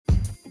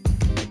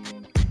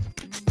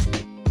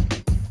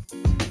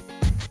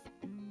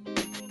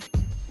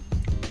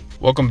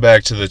Welcome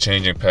back to the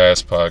Changing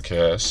Past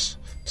podcast.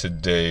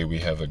 Today we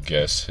have a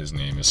guest. His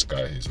name is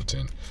Scott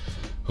Hazelton,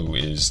 who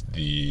is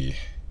the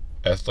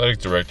athletic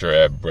director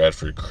at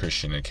Bradford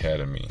Christian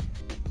Academy,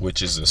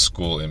 which is a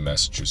school in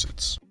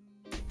Massachusetts.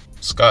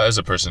 Scott is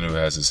a person who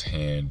has his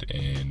hand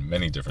in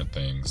many different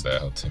things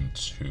that helped him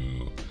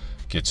to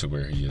get to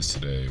where he is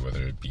today,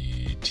 whether it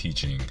be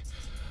teaching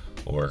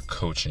or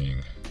coaching.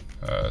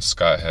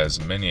 Scott has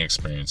many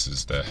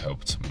experiences that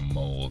helped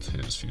mold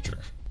his future.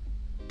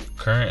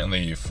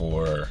 Currently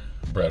for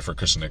Bradford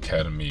Christian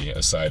Academy,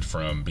 aside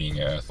from being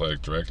an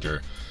athletic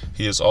director,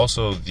 he is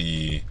also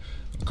the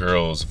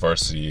girls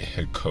varsity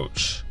head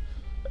coach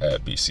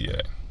at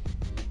BCA.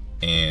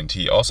 And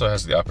he also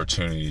has the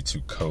opportunity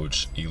to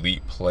coach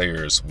elite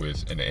players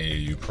with an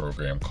AAU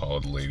program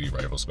called Lady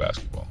Rivals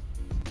Basketball.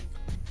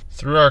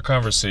 Through our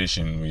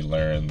conversation, we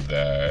learned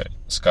that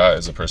Scott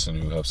is a person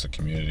who helps the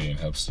community and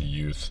helps the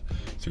youth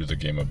through the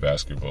game of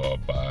basketball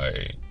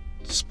by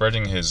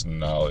spreading his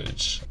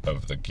knowledge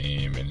of the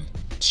game and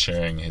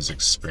sharing his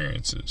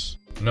experiences.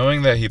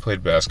 Knowing that he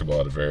played basketball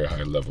at a very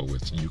high level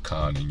with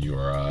UConn and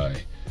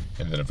URI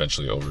and then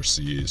eventually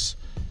overseas,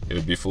 it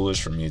would be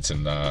foolish for me to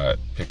not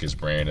pick his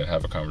brain and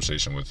have a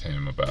conversation with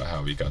him about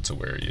how he got to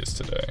where he is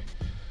today.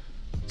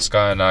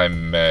 Scott and I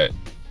met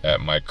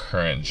at my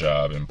current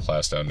job in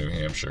Plastow, New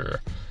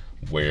Hampshire,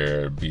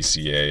 where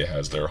BCA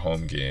has their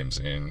home games,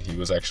 and he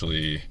was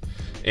actually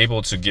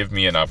able to give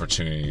me an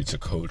opportunity to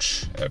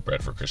coach at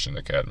Bradford Christian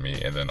Academy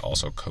and then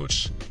also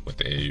coach with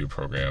the AAU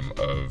program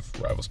of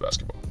Rivals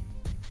Basketball.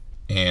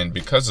 And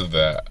because of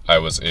that, I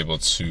was able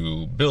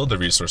to build the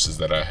resources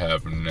that I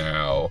have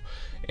now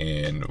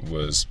and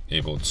was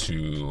able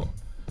to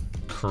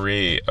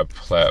create a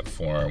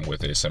platform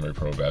with a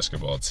semi-pro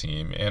basketball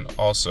team and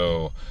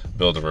also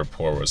build a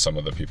rapport with some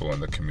of the people in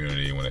the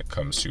community when it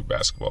comes to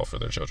basketball for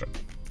their children.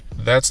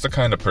 That's the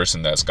kind of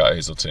person that Scott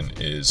Hazelton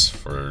is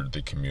for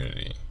the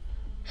community.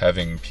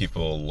 Having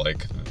people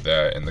like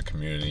that in the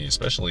community,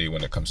 especially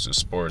when it comes to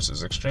sports,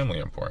 is extremely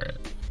important.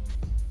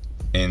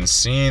 And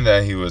seeing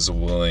that he was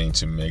willing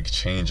to make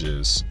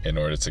changes in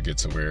order to get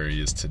to where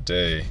he is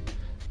today,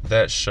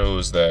 that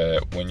shows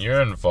that when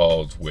you're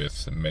involved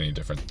with many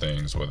different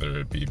things, whether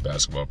it be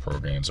basketball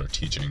programs or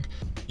teaching,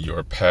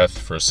 your path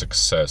for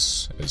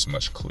success is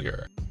much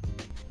clearer.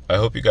 I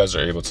hope you guys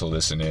are able to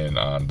listen in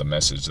on the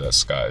message that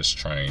Scott is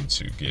trying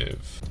to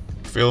give.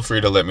 Feel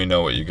free to let me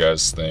know what you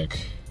guys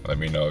think. Let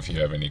me know if you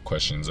have any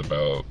questions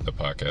about the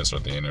podcast or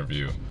the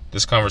interview.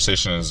 This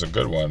conversation is a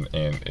good one,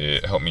 and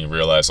it helped me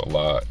realize a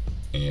lot,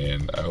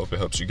 and I hope it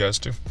helps you guys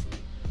too.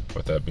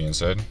 With that being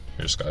said,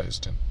 here's Scott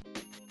Hazelton.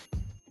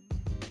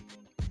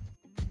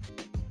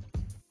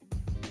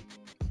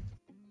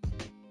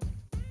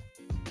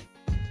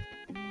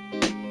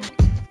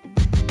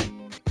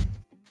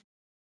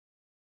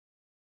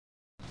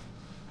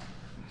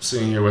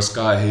 Sitting here with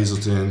Scott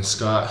Hazelton.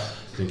 Scott,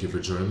 thank you for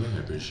joining me. I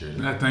appreciate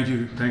it. Thank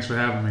you. Thanks for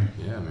having me.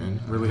 Yeah, man.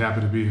 Really happy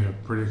to be here.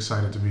 Pretty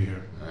excited to be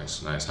here.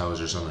 Nice. How was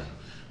your summer?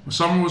 Well,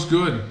 summer was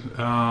good.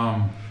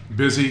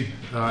 Busy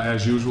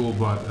as usual,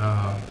 but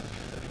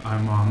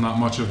I'm not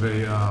much of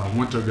a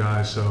winter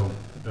guy, so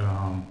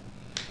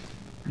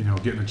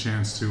getting a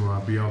chance to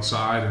be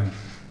outside and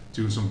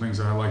do some things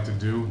that I like to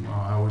do.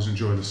 I always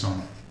enjoy the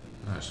summer.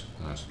 Nice.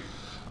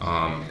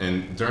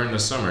 And during the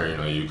summer,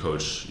 you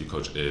coach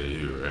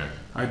AAU, right?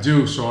 I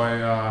do. So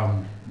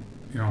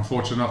I'm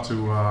fortunate enough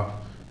to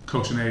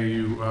coach an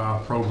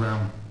AAU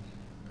program,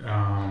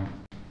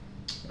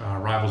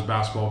 Rivals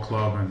Basketball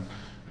Club,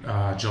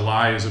 and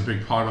July is a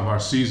big part of our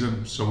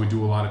season. So we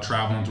do a lot of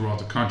traveling throughout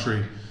the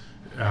country.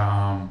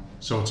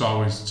 So it's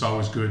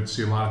always good to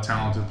see a lot of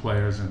talented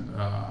players and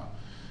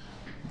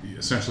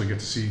essentially get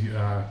to see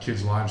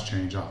kids' lives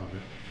change off of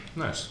it.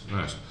 Nice.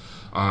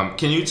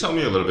 Can you tell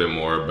me a little bit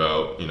more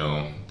about,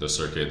 the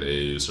circuit, the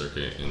AAU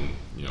circuit, and,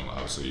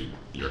 obviously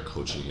your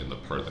coaching and the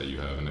part that you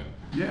have in it?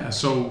 Yeah,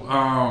 so,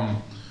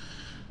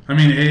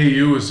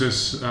 AAU is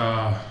this,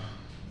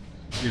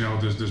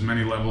 there's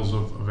many levels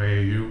of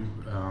AAU.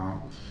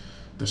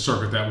 The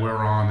circuit that we're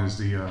on is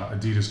the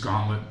Adidas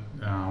Gauntlet,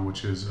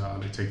 which is,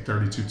 they take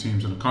 32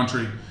 teams in the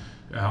country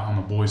on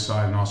the boys'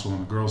 side and also on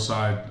the girls'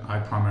 side. I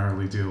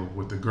primarily deal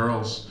with the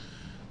girls.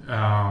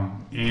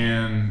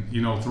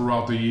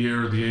 Throughout the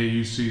year, the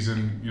AAU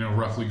season,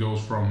 roughly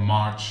goes from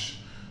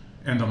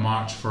end of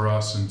March for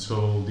us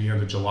until the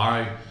end of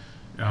July.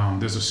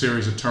 There's a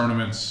series of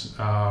tournaments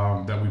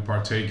that we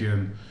partake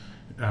in,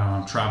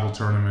 travel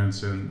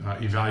tournaments and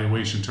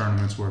evaluation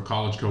tournaments where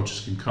college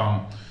coaches can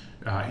come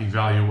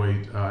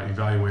evaluate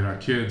our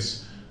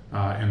kids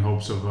in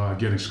hopes of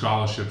getting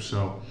scholarships.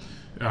 So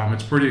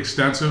it's pretty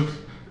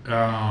extensive.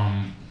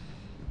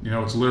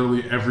 It's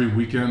literally every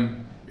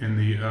weekend in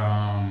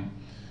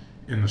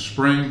the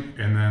spring,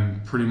 and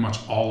then pretty much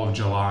all of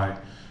July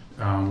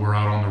we're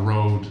out on the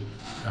road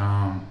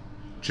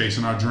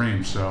chasing our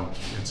dreams. So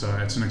it's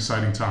an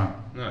exciting time.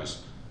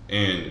 Nice.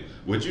 And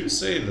would you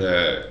say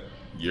that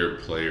your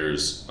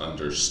players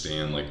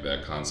understand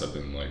that concept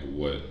and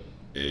what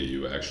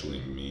AAU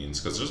actually means?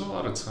 Because there's a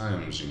lot of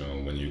times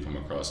when you come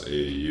across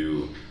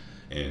AAU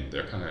and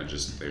they're kind of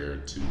just there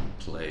to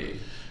play,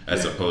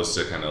 as opposed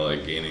to kind of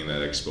like gaining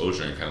that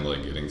exposure and kind of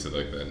like getting to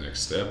like that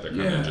next step. They're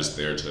kind of just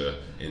there to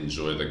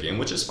enjoy the game,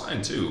 which is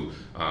fine too.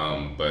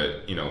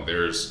 But you know,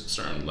 there's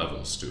certain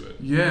levels to it.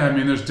 Yeah, I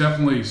mean, there's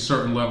definitely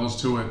certain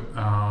levels to it.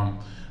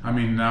 I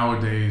mean,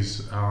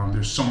 nowadays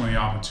there's so many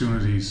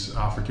opportunities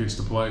for kids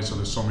to play, so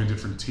there's so many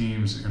different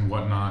teams and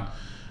whatnot.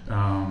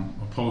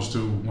 Opposed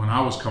to when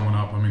I was coming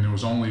up, I mean, there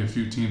was only a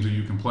few teams that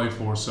you can play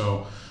for,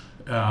 so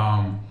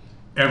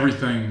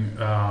everything,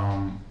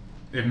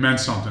 it meant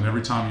something.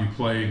 Every time you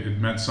played, it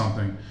meant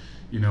something.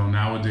 You know,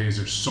 nowadays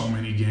there's so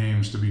many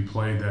games to be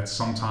played that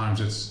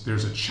sometimes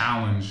there's a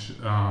challenge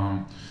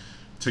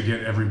to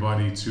get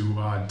everybody to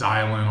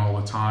dial in all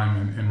the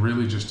time and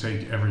really just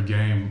take every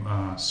game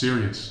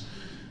serious.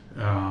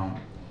 And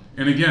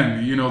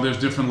again, you know, there's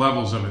different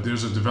levels of it.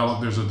 There's a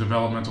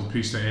developmental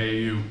piece to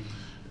AAU.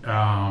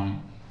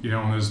 You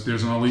know, and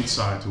there's an elite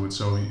side to it.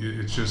 So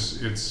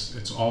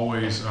it's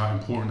always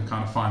important to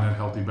kind of find that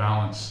healthy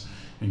balance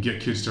and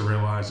get kids to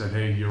realize that,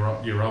 hey, you're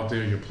out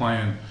there, you're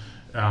playing,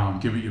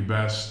 give it your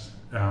best,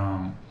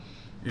 and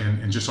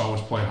just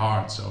always play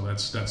hard. So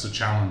that's a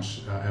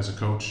challenge as a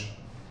coach.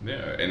 Yeah,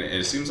 and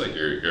it seems like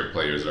your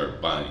players are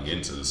buying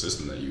into the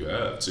system that you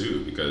have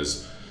too,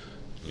 because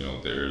you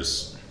know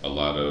there's a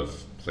lot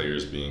of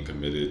players being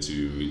committed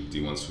to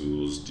D1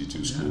 schools,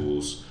 D2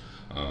 schools.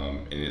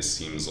 And it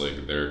seems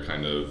like they're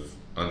kind of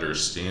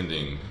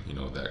understanding, you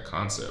know, that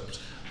concept.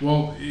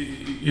 Well,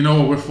 you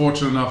know, we're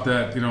fortunate enough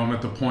that, you know, I'm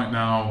at the point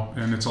now,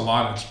 and it's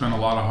been a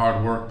lot of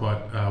hard work,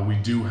 but we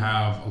do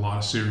have a lot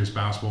of serious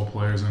basketball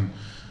players, and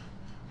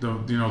the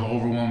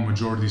overwhelming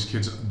majority of these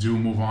kids do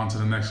move on to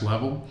the next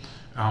level.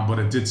 But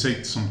it did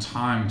take some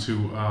time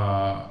to,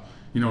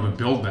 to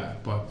build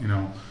that. But, you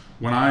know,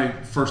 when I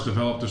first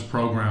developed this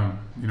program,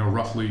 you know,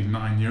 roughly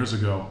 9 years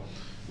ago,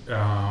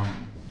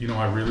 you know,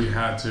 I really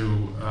had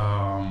to.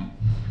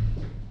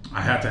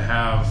 I had to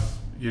have,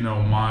 you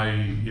know,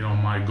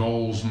 my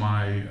goals,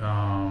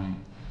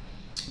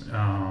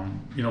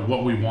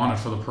 what we wanted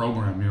for the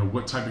program. You know,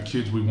 what type of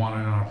kids we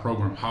wanted in our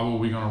program. How were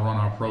we going to run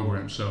our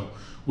program? So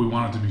we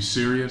wanted to be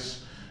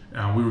serious.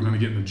 We were going to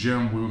get in the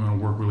gym. We were going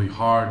to work really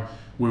hard.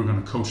 We were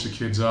going to coach the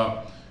kids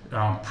up.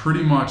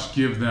 Pretty much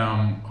give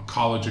them a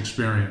college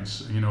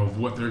experience. You know, of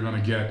what they're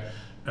going to get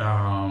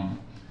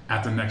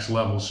at the next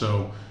level.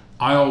 So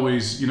I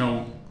always, you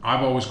know.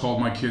 I've always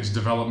called my kids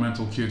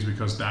developmental kids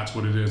because that's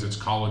what it is. It's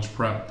college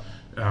prep.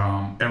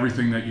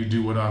 Everything that you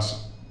do with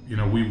us, you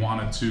know, we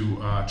want it to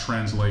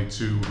translate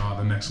to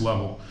the next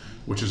level,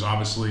 which is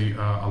obviously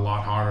a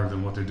lot harder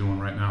than what they're doing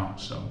right now.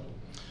 So,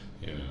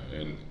 yeah,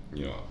 and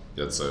you know,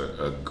 that's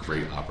a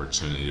great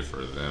opportunity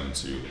for them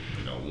to,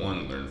 you know,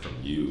 one, learn from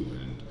you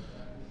and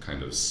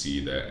kind of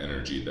see that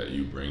energy that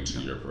you bring to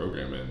your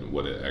program and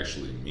what it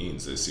actually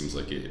means. It seems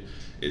like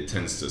it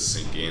tends to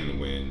sink in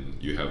when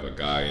you have a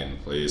guy in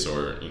place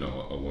or, you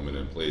know, a woman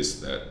in place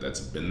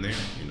that's been there,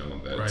 you know,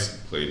 that's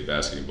played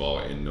basketball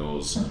and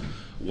knows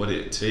what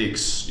it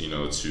takes, you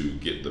know, to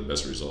get the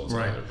best results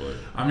out of their play.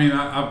 I mean,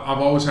 I've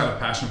always had a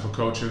passion for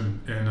coaching,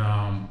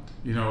 and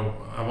you know,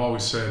 I've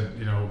always said,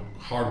 you know,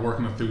 hard work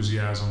and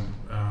enthusiasm,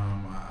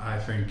 I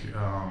think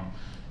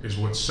is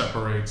what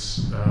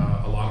separates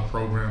a lot of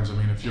programs. I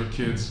mean, if your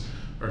kids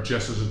are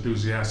just as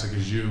enthusiastic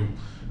as you,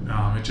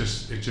 it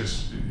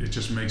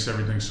just makes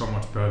everything so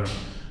much better.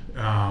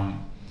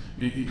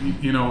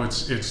 You know,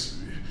 it's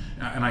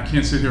and I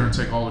can't sit here and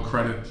take all the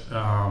credit.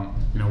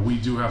 You know, we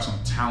do have some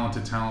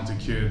talented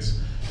kids,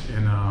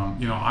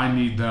 and you know, I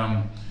need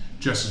them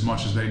just as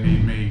much as they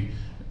need me,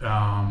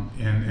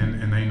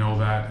 and they know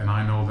that, and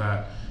I know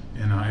that,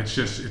 and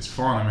it's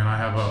fun. I mean, I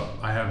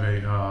have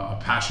a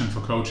passion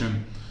for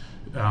coaching.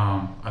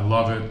 I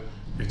love it.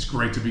 It's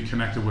great to be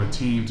connected with a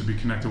team, to be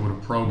connected with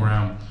a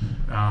program.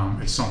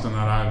 It's something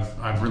that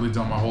I've really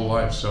done my whole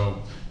life.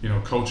 So, you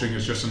know, coaching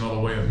is just another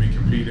way of me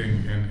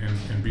competing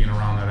and being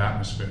around that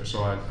atmosphere.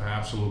 So I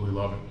absolutely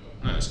love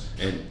it. Nice.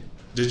 And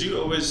did you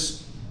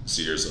always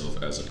see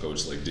yourself as a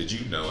coach? Like, did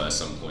you know at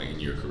some point in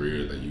your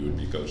career that you would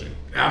be coaching?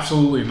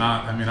 Absolutely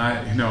not. I mean,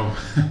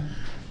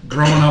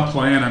 growing up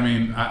playing, I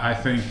mean, I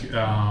think, you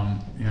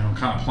know,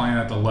 kind of playing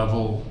at the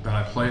level that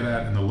I played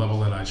at and the level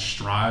that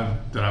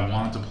I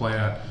wanted to play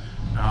at,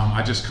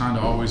 I just kind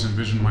of always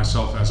envisioned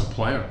myself as a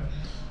player.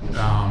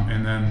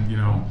 And then, you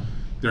know,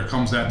 there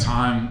comes that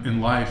time in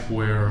life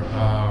where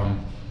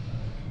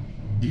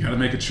you got to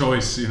make a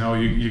choice. You know,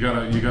 you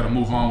gotta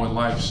move on with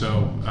life.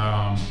 So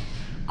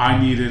I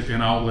needed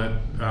an outlet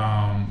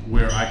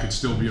where I could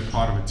still be a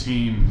part of a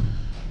team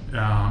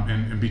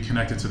and be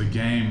connected to the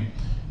game.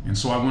 And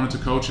so I went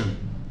into coaching.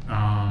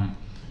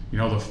 You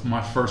know,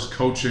 my first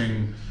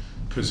coaching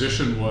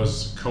position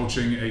was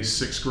coaching a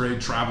 6th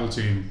grade travel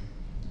team.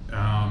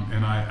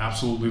 And I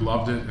absolutely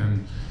loved it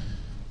and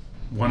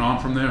went on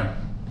from there.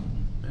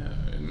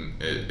 Yeah,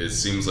 and it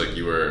seems like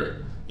you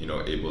were, you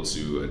know, able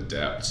to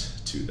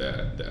adapt to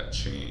that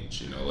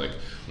change. You know, like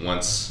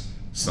once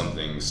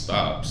something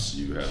stops,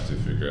 you have to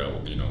figure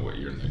out, what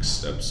your next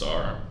steps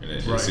are. And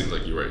it Right. seems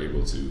like you were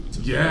able to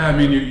Yeah, I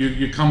mean,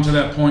 you come to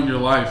that point in your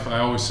life. I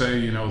always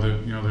say,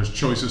 there's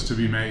choices to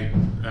be made,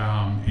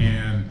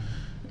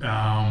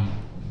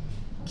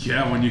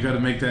 yeah, when you got to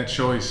make that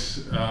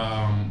choice,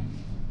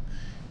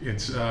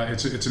 it's an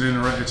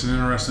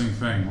interesting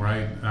thing,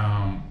 right?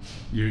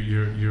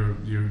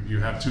 You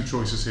have two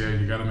choices here.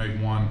 You got to make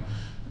one,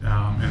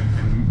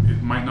 and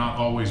it might not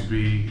always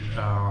be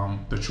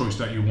the choice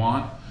that you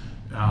want,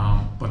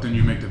 but then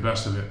you make the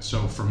best of it.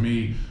 So for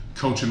me,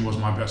 coaching was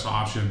my best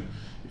option,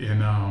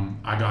 and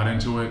I got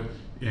into it,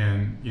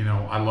 and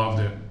I loved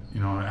it.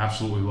 I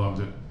absolutely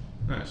loved it.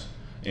 Nice.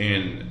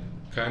 And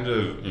kind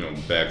of,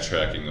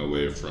 backtracking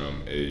away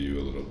from AU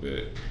a little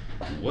bit,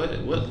 what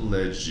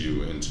led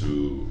you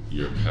into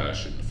your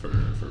passion for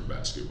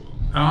basketball?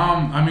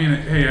 I mean,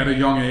 hey, at a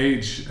young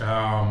age,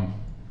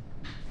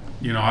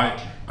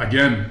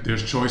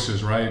 there's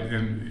choices, right?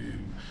 And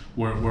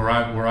where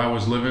I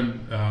was living,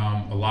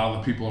 a lot of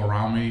the people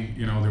around me,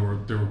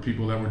 there were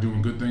people that were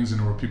doing good things and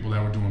there were people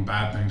that were doing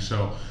bad things.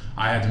 So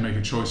I had to make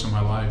a choice in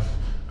my life,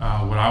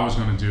 what I was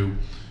going to do,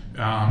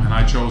 and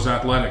I chose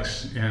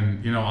athletics.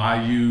 And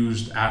I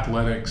used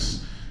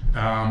athletics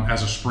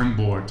as a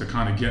springboard to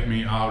kind of get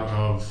me out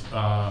of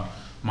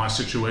my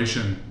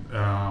situation,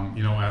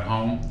 at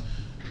home.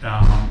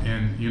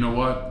 And you know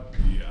what?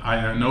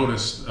 I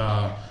noticed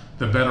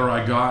the better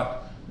I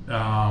got,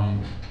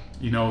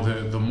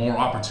 the more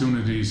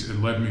opportunities it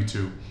led me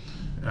to.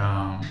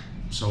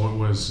 So it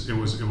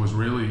was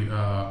really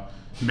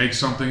make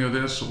something of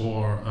this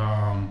or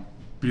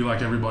be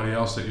like everybody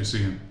else that you're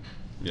seeing.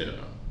 Yeah,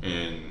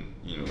 and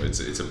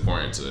it's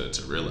important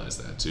to realize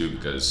that too,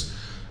 because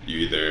you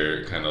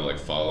either kind of like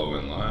follow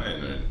in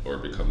line or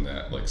become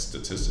that like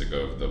statistic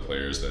of the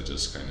players that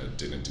just kind of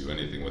didn't do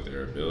anything with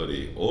their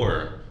ability,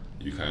 or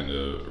you kind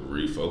of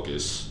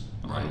refocus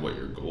on what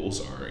your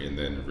goals are and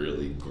then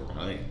really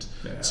grind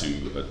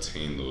to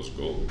attain those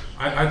goals.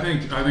 I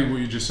think what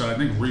you just said, I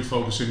think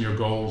refocusing your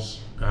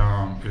goals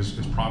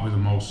is probably the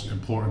most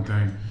important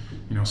thing.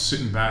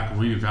 Sitting back,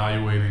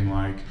 reevaluating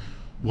like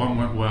what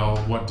went well,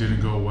 what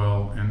didn't go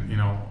well, and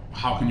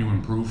how can you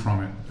improve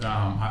from it.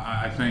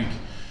 I think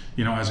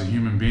as a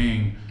human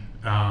being,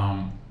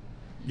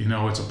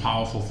 it's a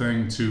powerful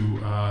thing to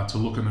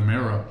look in the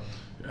mirror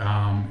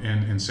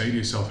and say to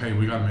yourself, hey,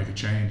 we got to make a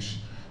change.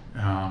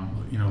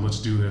 Let's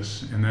do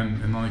this, and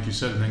then like you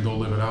said, and then go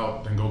live it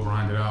out, then go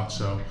grind it out.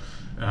 So,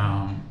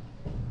 I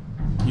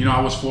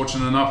was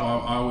fortunate enough.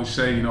 I always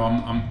say,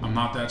 I'm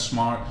not that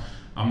smart,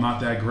 I'm not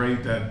that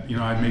great that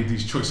I made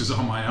these choices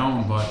on my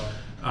own, but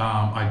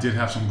I did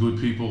have some good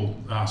people,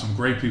 some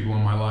great people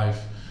in my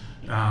life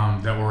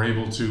that were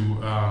able to,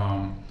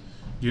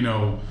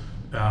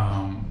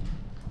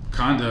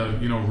 kind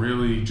of,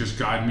 really just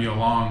guide me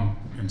along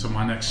into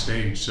my next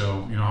stage.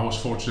 So, I was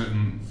fortunate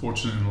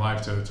in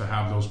life to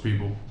have those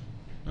people.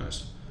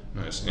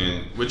 Nice.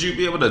 And would you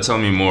be able to tell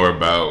me more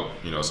about,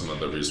 some of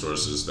the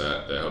resources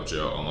that helped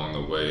you out along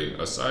the way,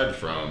 aside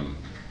from,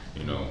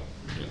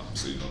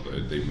 obviously,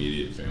 the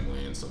immediate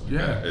family and stuff like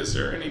that? Is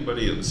there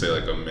anybody, let's say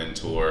like a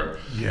mentor,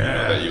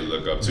 that you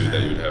look up to,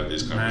 that you would have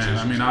these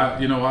conversations with?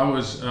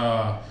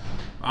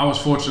 I was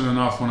fortunate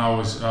enough when I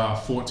was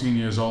 14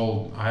 years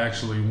old. I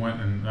actually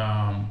went and,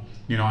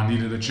 I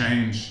needed a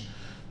change.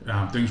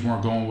 Things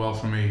weren't going well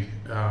for me.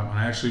 And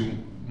I actually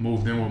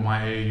moved in with my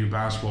AAU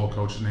basketball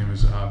coach. His name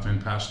is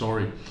Vin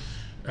Pastore.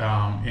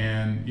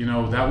 And,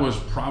 that was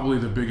probably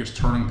the biggest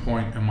turning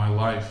point in my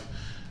life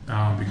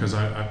because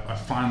I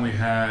finally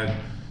had,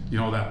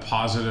 that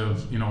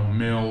positive,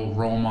 male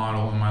role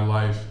model in my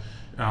life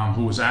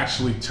who was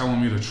actually telling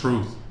me the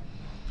truth.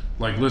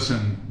 Like,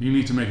 listen, you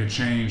need to make a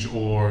change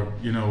or,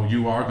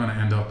 you are going to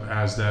end up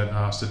as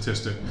that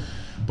statistic.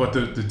 But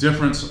the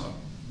difference,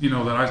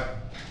 that I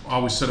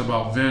always said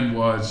about Vin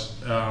was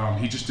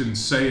he just didn't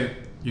say it.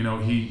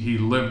 He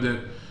lived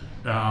it.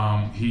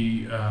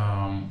 He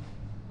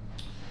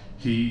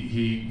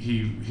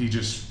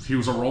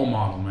was a role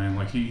model, man.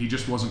 Like he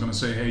just wasn't going to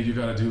say, hey, you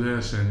got to do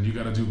this and you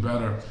got to do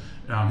better.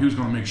 He was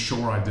going to make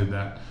sure I did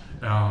that.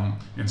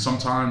 And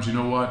sometimes, we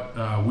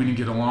didn't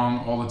get along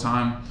all the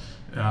time.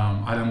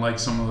 I didn't like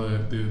some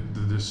of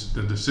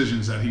the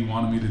decisions that he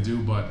wanted me to do,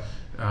 but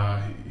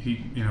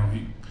he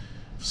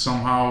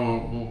somehow,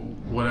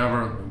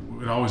 whatever,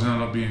 it always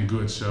ended up being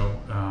good. So,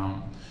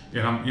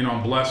 and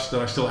I'm blessed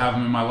that I still have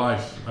him in my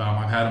life.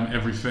 I've had him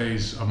every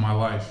phase of my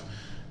life,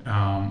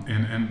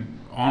 and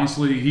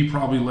honestly, he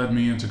probably led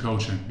me into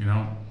coaching.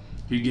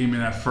 He gave me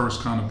that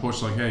first kind of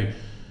push, like, hey,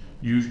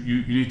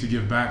 you need to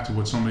give back to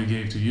what somebody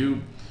gave to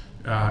you,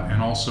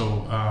 and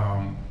also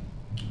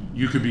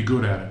you could be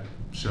good at it.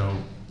 So,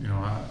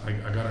 I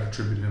got to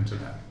attribute him to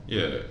that.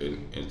 Yeah,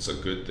 it's a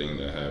good thing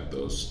to have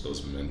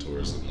those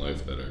mentors in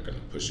life that are going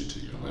to push you to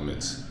your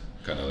limits,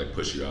 kind of like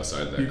push you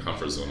outside that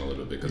comfort zone a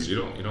little bit, because you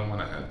don't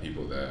want to have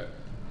people that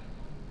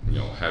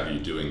have you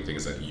doing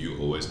things that you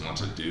always want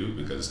to do,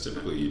 because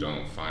typically you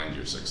don't find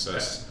your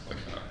success like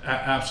that.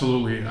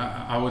 Absolutely.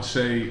 I would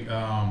say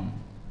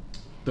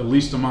the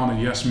least amount of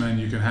yes men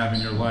you can have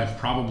in your life,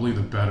 probably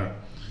the better.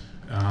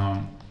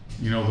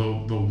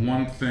 The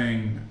one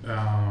thing,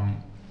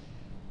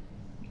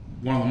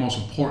 one of the most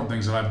important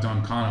things that I've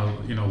done kind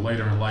of,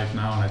 later in life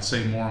now, and I'd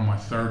say more in my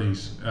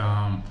 30s,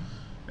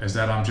 is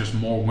that I'm just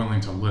more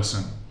willing to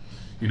listen.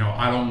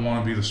 I don't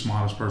want to be the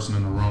smartest person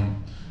in the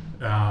room.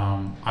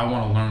 I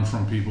want to learn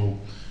from people.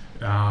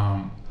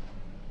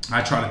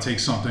 I try to take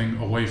something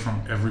away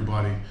from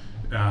everybody.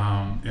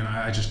 And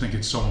I just think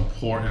it's so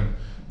important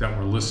that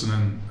we're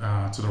listening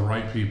to the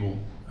right people,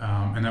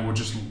 and that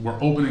we're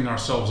opening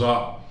ourselves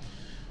up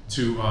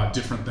to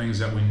different things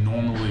that we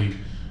normally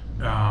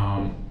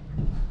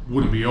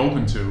wouldn't be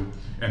open to,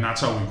 and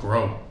that's how we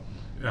grow.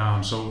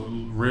 So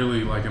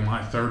really, like in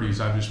my 30s,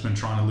 I've just been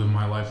trying to live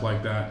my life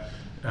like that,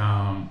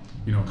 kind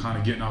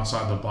of getting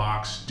outside the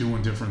box,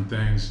 doing different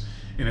things,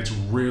 and it's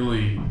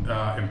really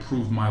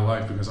improved my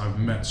life because I've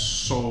met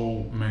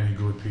so many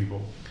good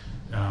people.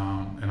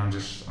 And I'm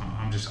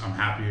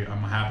happy.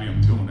 I'm happy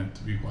I'm doing it,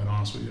 to be quite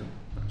honest with you.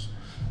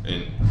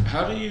 And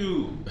how do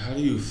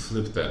you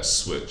flip that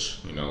switch?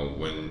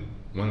 When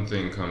one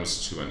thing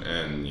comes to an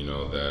end,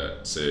 that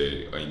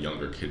say a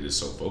younger kid is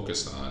so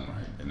focused on,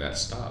 right, and that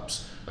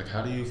stops. Like,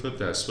 how do you flip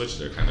that switch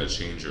to kind of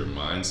change your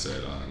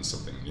mindset on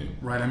something new?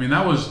 Right. I mean,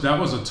 that was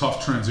a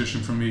tough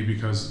transition for me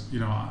because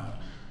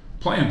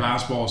playing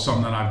basketball is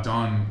something that I've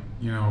done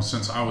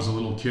since I was a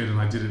little kid, and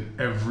I did it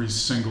every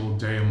single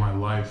day of my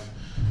life.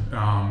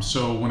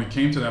 So when it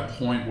came to that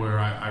point where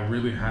I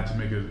really had to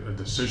make a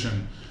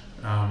decision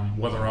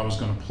whether I was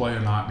going to play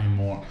or not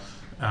anymore,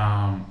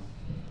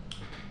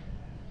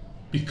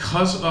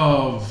 because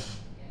of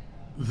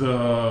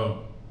the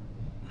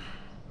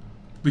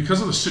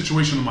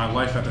situation in my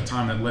life at the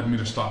time that led me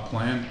to stop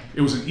playing,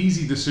 it was an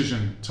easy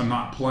decision to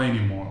not play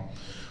anymore.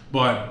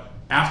 But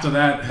after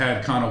that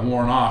had kind of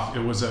worn off,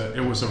 it was a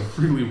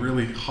really,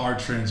 really hard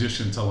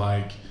transition to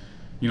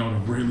to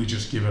really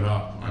just give it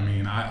up. I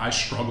mean, I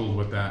struggled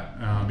with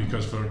that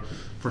because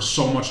for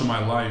so much of my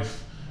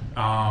life,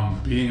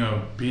 being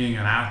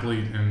an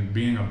athlete and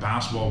being a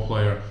basketball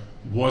player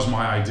was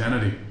my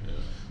identity.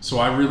 So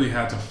I really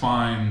had to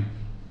find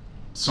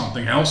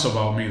something else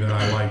about me that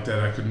I liked,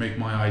 that I could make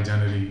my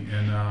identity.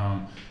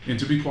 And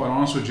to be quite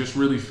honest with you, just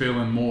really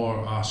feeling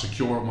more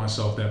secure with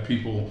myself, that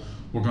people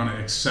were going to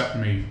accept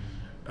me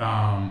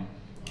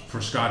for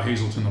Scott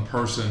Hazelton the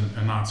person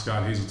and not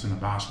Scott Hazelton the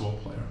basketball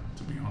player,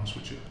 to be honest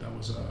with you. That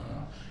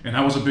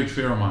was a big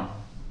fear of mine.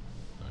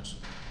 Nice.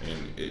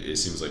 And it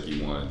seems like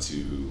you wanted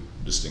to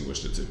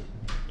distinguish the two,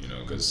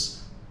 because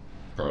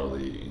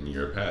probably in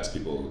your past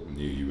people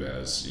knew you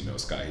as,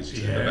 Scott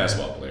Hazelton, the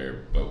basketball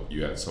player, but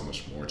you had so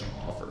much more to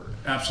offer.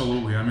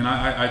 Absolutely. I mean,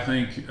 I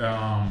think,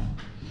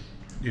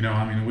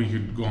 we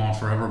could go on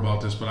forever about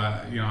this, but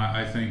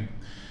I think,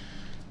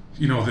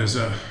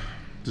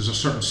 there's a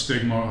certain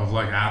stigma of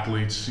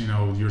athletes.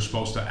 You're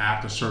supposed to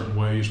act a certain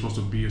way, you're supposed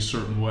to be a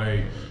certain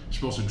way, you're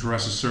supposed to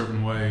dress a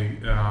certain way,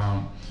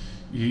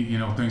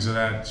 things of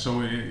that.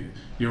 So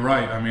you're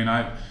right. I mean,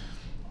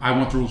 I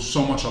went through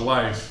so much of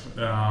life.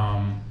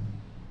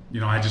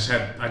 I just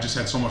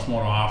had so much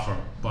more to offer.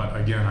 But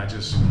again,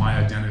 my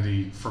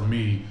identity for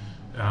me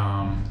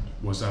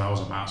was that I was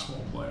a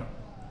basketball player.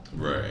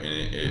 Right,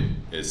 and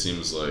it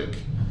seems like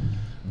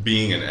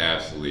being an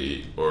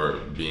athlete or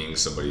being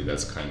somebody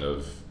that's kind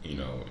of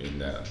in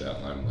that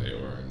limelight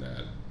or in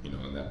that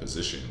in that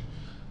position,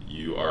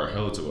 you are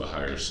held to a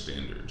higher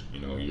standard.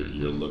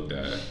 You're looked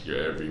at your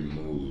every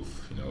move.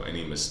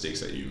 Any mistakes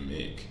that you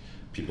make,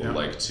 people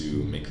like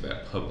to make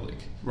that public.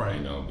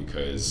 Right.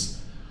 Because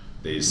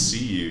they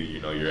see you.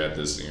 You're at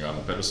this. You're on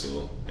a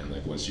pedestal, and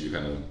once you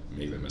kind of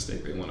make that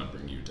mistake, they want to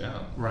bring you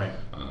down. Right.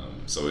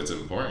 So it's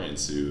important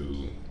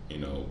to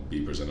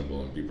be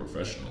presentable and be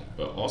professional,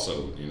 but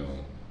also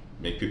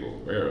make people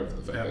aware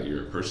of the fact that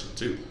you're a person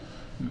too.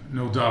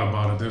 No doubt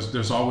about it.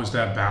 There's always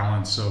that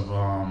balance of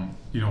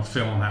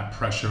feeling that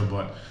pressure.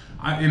 But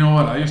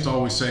I used to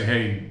always say,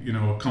 hey,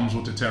 it comes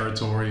with the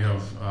territory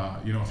of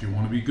if you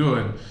want to be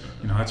good,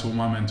 that's what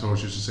my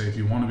mentors used to say. If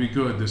you want to be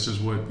good, this is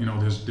what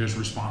there's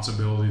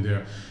responsibility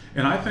there.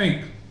 And I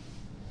think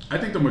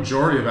the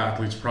majority of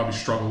athletes probably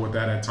struggle with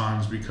that at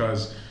times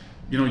because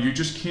you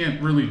just can't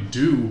really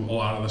do a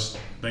lot of the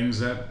things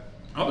that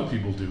other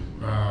people do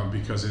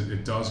because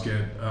it does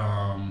get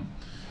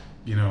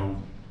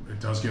it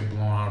does get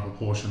blown out of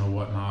proportion or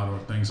whatnot, or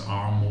things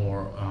are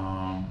more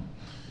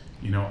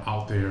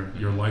out there.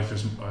 Your life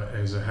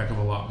is a heck of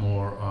a lot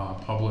more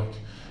public.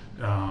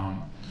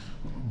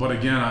 But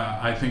again,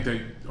 I think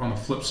that on the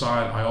flip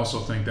side, I also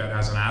think that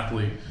as an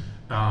athlete,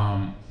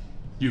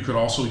 you could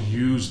also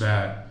use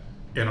that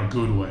in a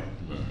good way.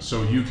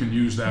 So you can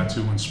use that to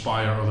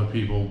inspire other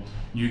people.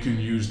 You can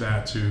use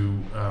that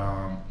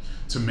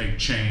to make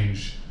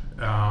change.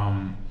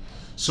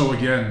 So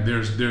again,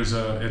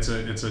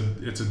 it's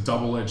a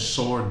double-edged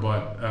sword,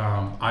 but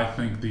I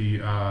think the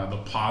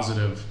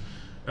positive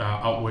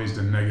outweighs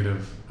the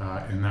negative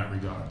in that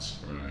regards.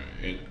 Right.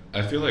 And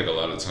I feel like a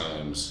lot of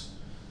times,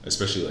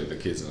 especially the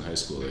kids in high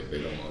school,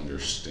 they don't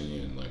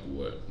understand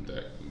what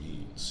that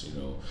means.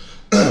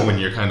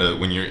 athletes.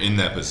 When you're in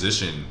that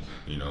position,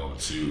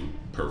 to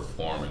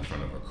perform in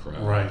front of a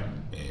crowd, Right.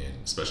 and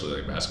especially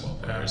like basketball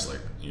players, Yeah.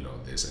 like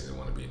they say they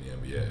want to be in the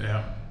NBA,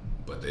 Yeah.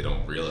 but they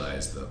don't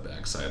realize the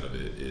backside of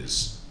it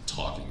is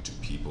talking to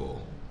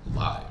people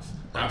live,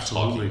 like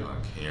Absolutely. talking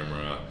on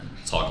camera,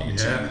 talking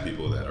Yeah. to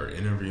people that are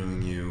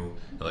interviewing you,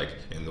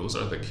 and those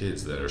are the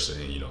kids that are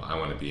saying, I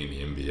want to be in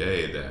the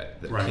NBA that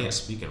Right. can't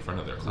speak in front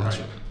of their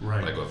classroom,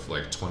 Right. like with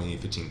like 20,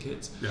 15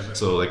 kids. Yeah,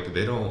 So like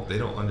they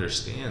don't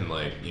understand,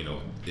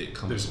 it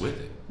comes with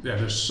it. Yeah,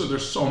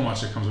 there's so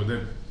much that comes with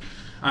it.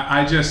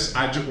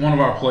 One of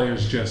our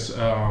players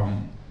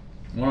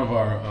one of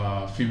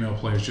our female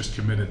players just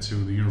committed to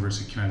the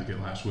University of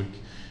Connecticut last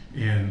week,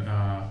 and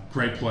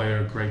great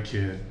player, great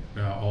kid,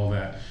 all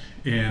that.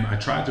 And I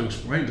tried to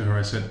explain to her.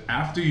 I said,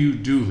 after you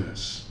do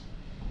this,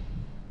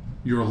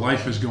 your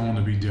life is going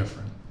to be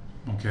different.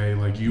 Okay,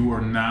 like you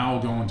are now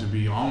going to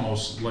be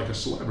almost like a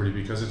celebrity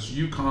because it's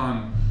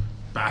UConn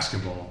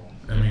basketball.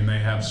 I mean, they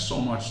have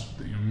so much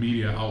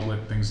media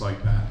outlet, things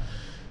like that.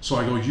 So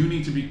I go, you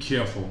need to be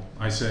careful.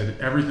 I said,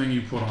 everything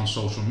you put on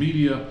social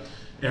media,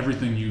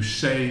 everything you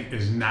say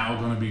is now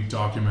going to be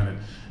documented.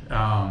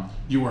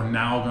 You are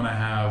now going to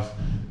have,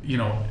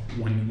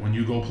 when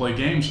you go play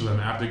games for them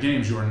after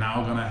games, you are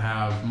now going to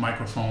have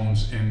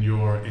microphones in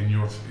your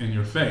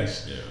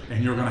face, Yeah.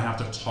 and you're going to have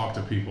to talk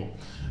to people.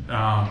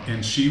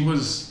 And she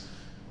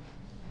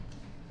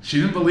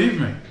didn't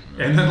believe me.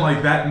 And then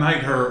like that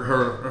night,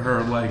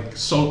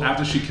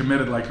 after she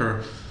committed, like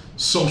her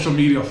social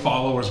media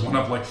followers went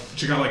up, like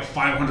she got like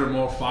 500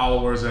 more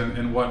followers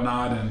and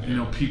whatnot,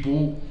 and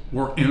people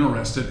were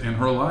interested in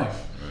her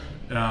life.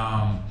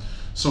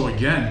 So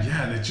again,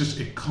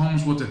 it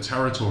comes with the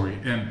territory.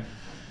 And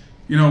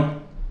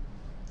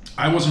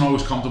I wasn't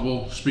always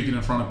comfortable speaking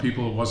in front of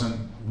people. It wasn't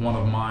one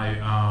of my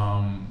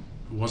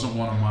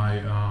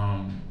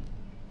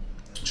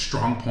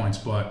strong points,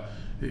 but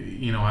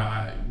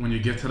when you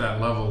get to that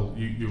level,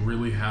 you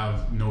really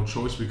have no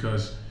choice,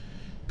 because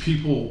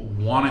people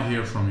want to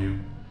hear from you.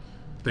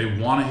 They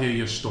want to hear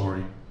your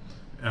story.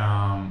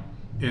 And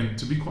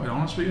to be quite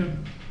honest with you,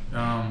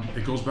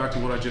 it goes back to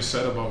what I just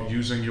said about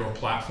using your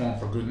platform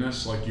for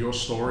goodness. Like your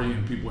story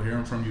and people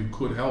hearing from you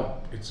could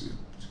help. It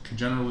could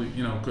generally,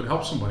 could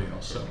help somebody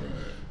else. So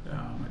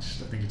I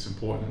think it's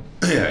important.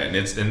 Yeah, and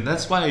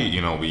that's why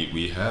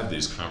we have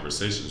these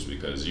conversations,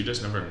 because you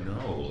just never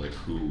know like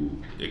who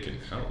it can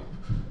help.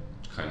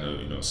 Kind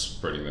of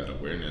spreading that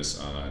awareness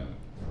on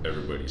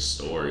everybody's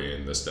story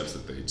and the steps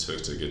that they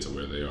took to get to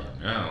where they are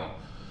now.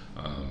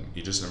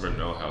 You just never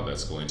know how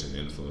that's going to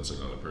influence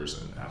another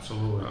person.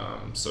 Absolutely.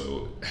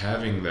 So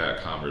having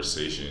that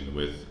conversation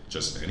with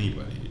just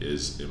anybody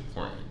is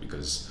important,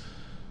 because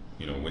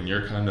when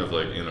you're kind of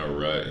like in a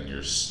rut and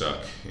you're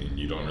stuck and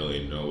you don't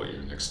really know what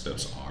your next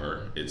steps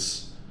are,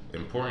 it's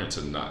important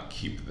to not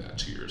keep that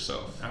to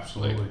yourself.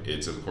 Absolutely. Like,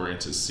 it's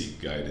important to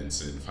seek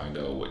guidance and find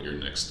out what your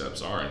next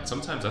steps are, and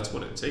sometimes that's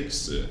what it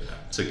takes to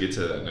get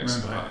to that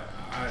next spot.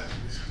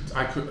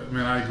 I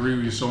agree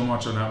with you so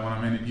much on that one.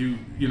 I mean,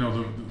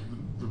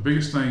 the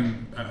biggest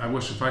thing, I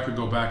wish if I could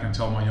go back and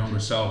tell my younger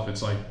self,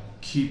 it's like,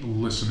 keep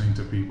listening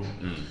to people,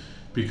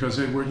 because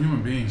we're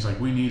human beings.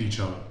 Like, we need each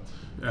other,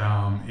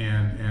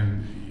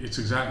 and it's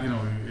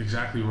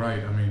exactly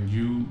right. I mean,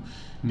 you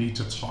need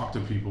to talk to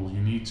people. You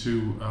need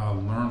to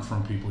learn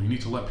from people. You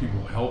need to let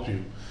people help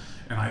you.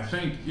 And I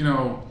think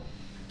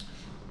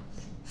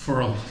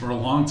for a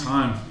long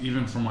time,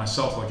 even for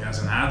myself, like as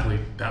an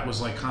athlete, that was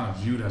like kind of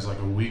viewed as like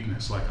a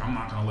weakness. Like, I'm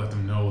not going to let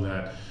them know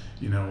that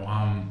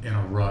I'm in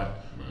a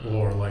rut,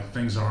 or like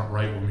things aren't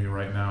right with me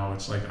right now.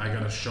 It's like, I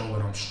got to show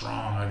that I'm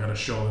strong. I got to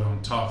show that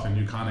I'm tough, and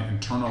you kind of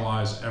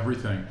internalize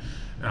everything.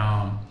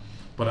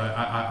 But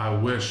I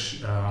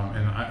wish,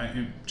 and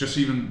I just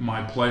even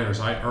my players,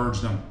 I urge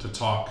them to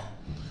talk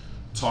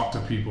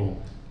to people,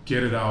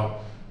 get it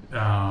out,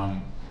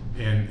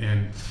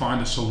 and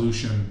find a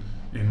solution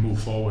and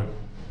move forward.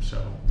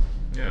 So.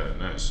 Yeah,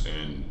 nice.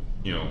 And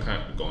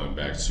kind of going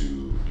back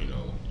to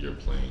your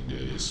playing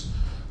days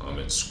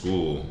in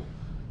school,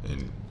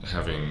 and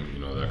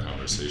having that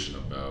conversation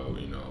about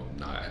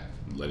not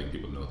letting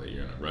people know that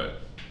you're in a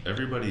rut.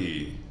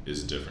 Everybody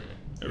is different.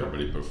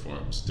 Everybody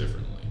performs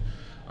differently.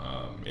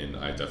 And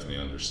I definitely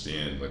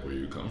understand like where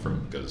you come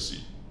from,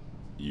 because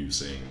you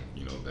saying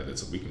that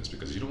it's a weakness,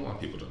 because you don't want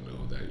people to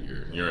know that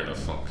you're in a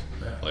funk.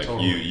 Like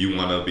totally. you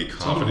want to be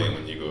confident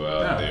when you go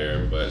out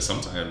there, but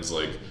sometimes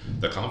like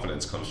the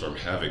confidence comes from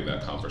having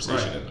that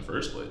conversation in the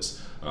first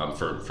place.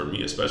 For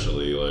me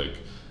especially, like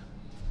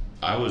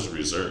I was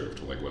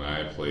reserved. Like when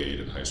I played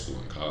in high school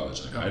and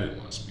college, like I didn't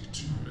want to speak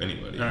to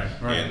anybody. Right.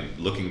 And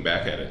looking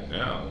back at it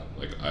now,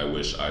 like I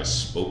wish I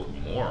spoke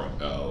more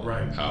about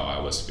how I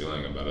was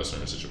feeling about a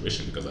certain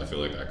situation, because I feel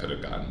like I could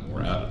have gotten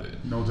more out of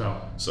it. No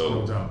doubt.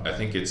 So no doubt. I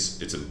think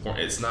it's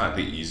important. It's not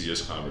the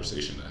easiest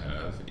conversation to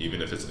have,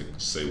 even if it's like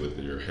say with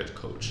your head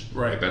coach.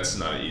 Right. Like that's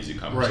not an easy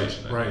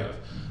conversation to have.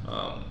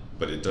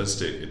 But it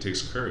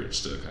takes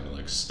courage to kind of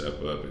like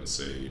step up and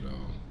say,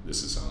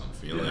 this is how I'm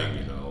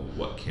feeling.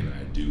 What can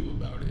I do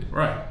about it?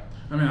 Right.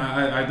 I mean,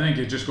 I think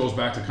it just goes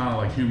back to kind of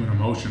like human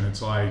emotion.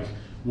 It's like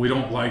we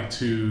don't like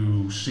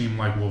to seem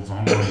like we're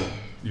vulnerable.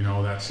 You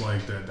know, that's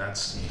like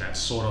that's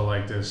sort of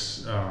like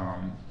this.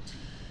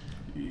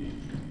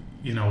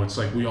 You know, it's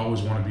like we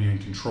always want to be in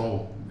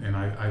control, and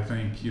I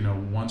think, you know,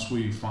 once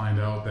we find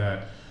out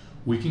that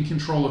we can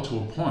control it to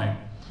a point,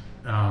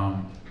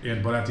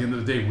 but at the end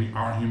of the day, we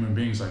are human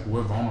beings. Like,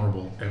 we're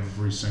vulnerable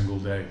every single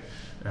day,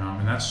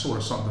 and that's sort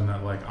of something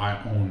that like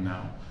I own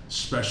now,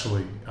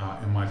 especially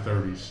in my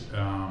 30s,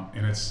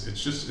 and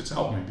it's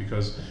helped me,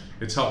 because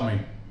it's helped me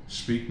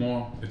speak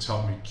more, it's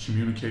helped me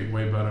communicate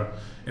way better,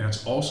 and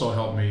it's also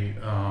helped me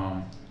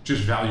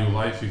just value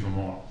life even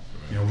more.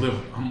 You know, live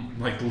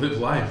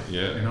life.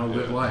 Yeah. You know,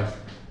 live life.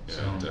 Yeah,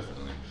 So.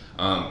 definitely.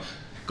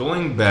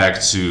 Going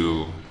back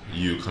to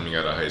you coming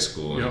out of high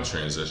school and Yep.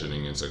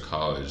 transitioning into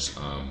college,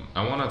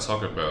 I want to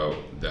talk about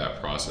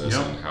that process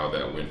Yep. and how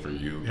that went for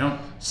you.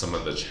 Yep. Some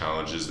of the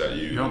challenges that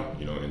you Yep.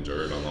 you know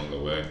endured along the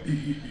way.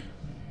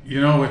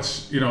 You know,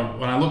 it's, you know,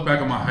 when I look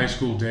back on my high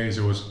school days,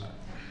 it was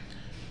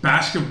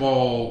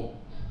basketball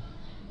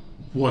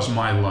was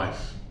my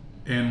life,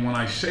 and when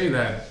I say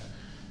that,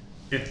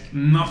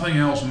 nothing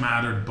else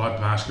mattered but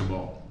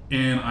basketball,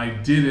 and I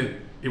did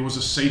it. It was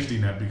a safety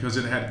net, because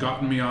it had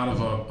gotten me out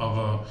of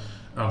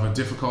a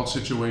difficult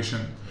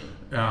situation,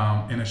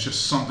 and it's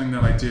just something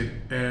that I did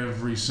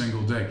every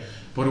single day.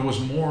 But it was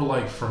more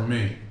like, for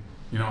me,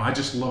 you know, I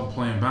just loved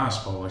playing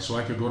basketball, like, so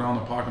I could go down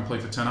the park and play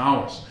for 10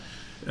 hours.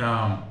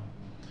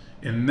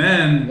 And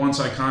then once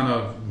I kind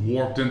of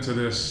warped into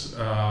this,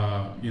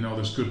 you know,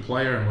 this good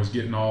player, and was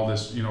getting all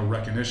this, you know,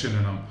 recognition,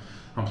 and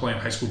I'm playing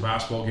high school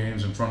basketball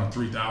games in front of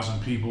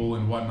 3,000 people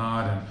and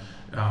whatnot,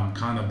 and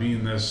kind of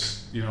being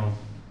this, you know,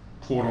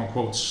 quote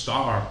unquote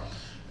star.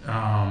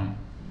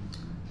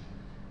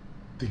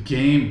 The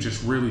game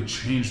just really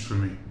changed for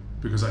me,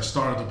 because I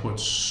started to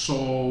put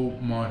so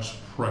much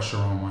pressure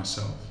on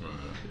myself,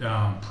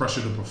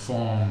 pressure to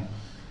perform,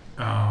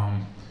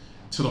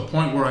 to the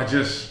point where I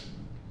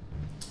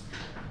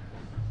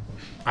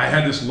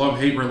had this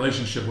love-hate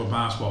relationship with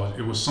basketball.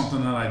 It was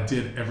something that I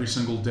did every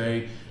single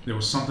day. There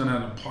was something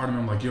that a part of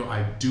me, I'm like, yo,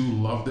 I do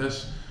love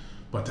this.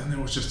 But then there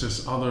was just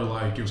this other,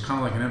 like, it was kind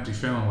of like an empty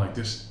feeling, like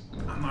this,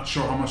 I'm not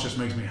sure how much this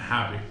makes me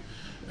happy.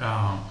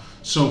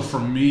 So for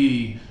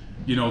me,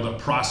 you know, the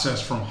process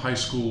from high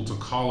school to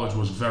college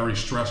was very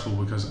stressful,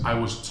 because I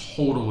was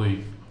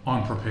totally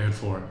unprepared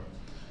for it.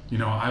 You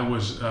know, I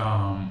would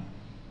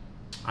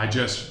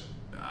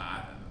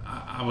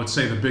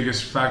say the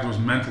biggest factor was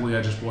mentally,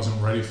 I just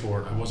wasn't ready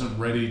for it. I wasn't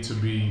ready to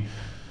be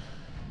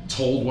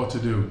told what to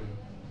do.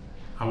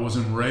 I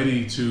wasn't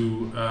ready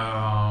to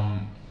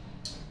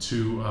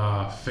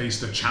face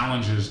the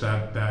challenges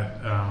that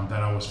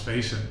I was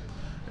facing.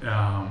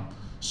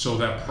 So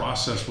that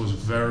process was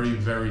very,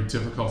 very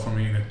difficult for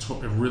me, and it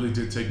really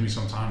did take me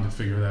some time to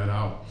figure that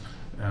out.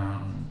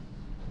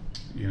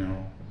 You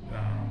know,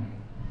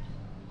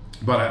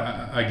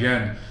 but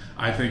again,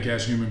 I think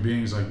as human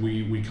beings, like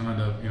we kind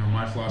of, you know,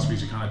 my philosophy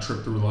is you kind of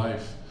trip through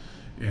life,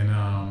 and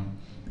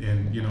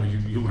you know,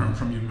 you learn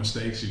from your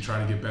mistakes, you try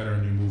to get better,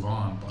 and you move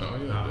on. But,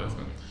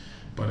 Definitely.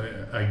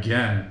 But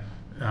again,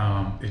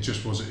 it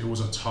was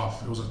a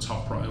tough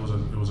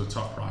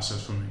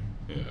process for me.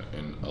 Yeah,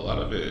 and a lot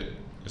of it,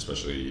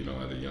 especially, you know,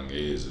 at a young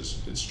age,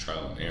 it's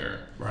trial and error.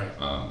 Right.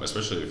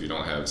 Especially if you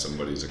don't have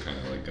somebody to kind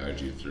of like guide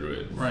you through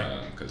it.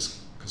 Right. Because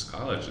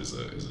college is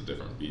a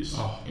different beast.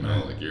 Oh, you know,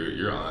 man. like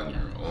you're on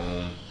your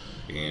own,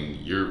 and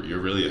you're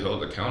really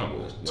held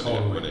accountable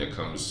when it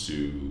comes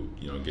to,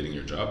 you know, getting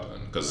your job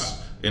done. Because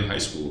in high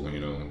school, you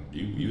know,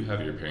 you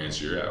have your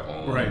parents, you're at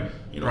home, right,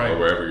 you know, right, or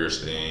wherever you're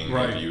staying,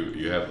 right. Like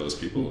you have those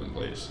people in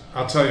place.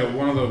 I'll tell you,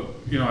 one of the,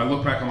 you know, I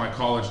look back on my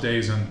college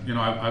days, and, you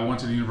know, I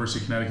went to the University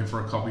of Connecticut for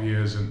a couple of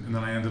years, and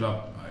then I ended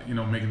up, you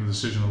know, making the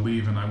decision to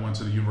leave, and I went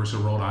to the University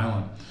of Rhode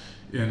Island.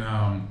 And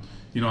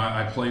you know,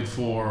 I played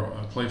for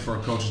a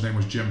coach. His name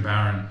was Jim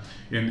Barron,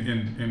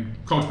 and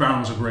Coach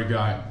Barron was a great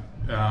guy.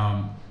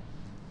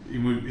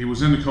 He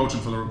was into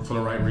coaching for the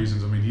right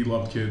reasons. I mean, he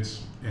loved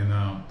kids, and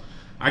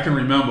I can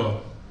remember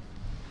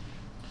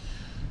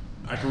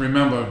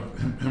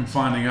him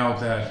finding out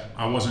that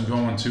I wasn't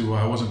going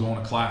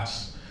to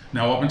class.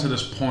 Now, up until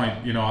this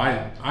point, you know,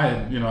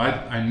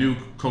 I knew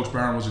Coach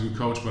Barron was a good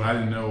coach, but I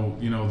didn't know,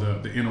 you know,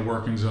 the inner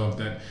workings of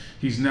that.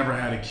 He's never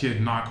had a kid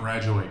not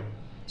graduate.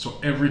 So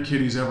every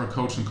kid he's ever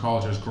coached in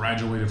college has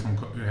graduated from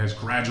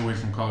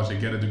college. They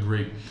get a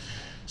degree.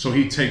 So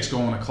he takes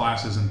going to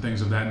classes and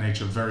things of that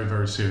nature very,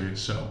 very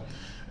serious. So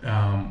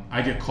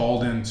I get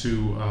called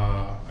into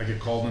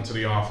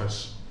the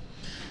office,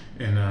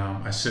 and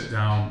I sit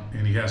down,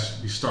 and he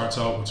starts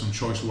out with some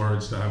choice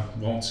words that I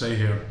won't say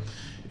here,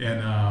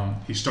 and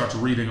he starts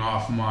reading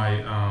off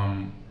my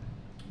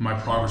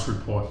progress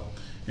report,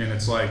 and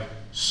it's like,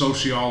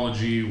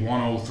 Sociology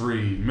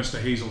 103,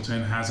 Mr.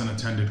 Hazelton hasn't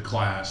attended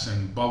class,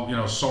 and, you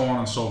know, so on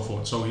and so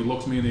forth. So he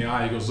looks me in the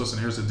eye, he goes, listen,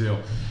 here's the deal.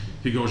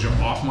 He goes, you're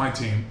off my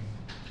team.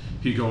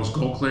 He goes,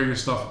 go clear your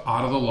stuff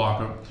out of the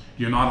locker.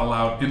 You're not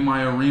allowed in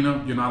my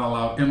arena, you're not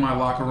allowed in my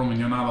locker room, and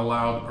you're not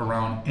allowed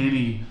around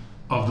any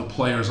of the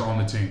players on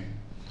the team.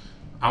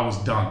 I was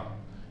done.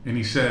 And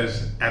he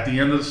says, at the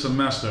end of the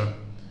semester,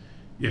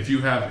 if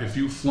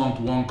you flunked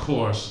one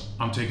course,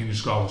 I'm taking your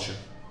scholarship.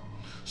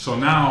 So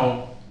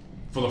now,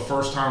 for the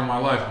first time in my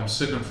life, I'm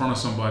sitting in front of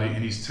somebody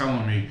and he's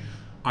telling me,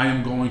 I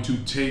am going to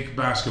take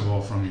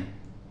basketball from you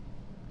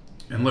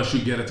unless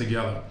you get it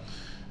together.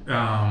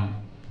 And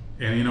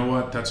you know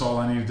what? That's all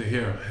I needed to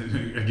hear.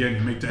 Again,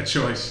 you make that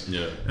choice.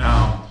 Yeah.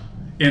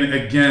 And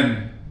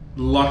again,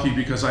 lucky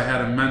because I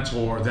had a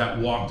mentor that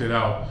walked it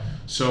out.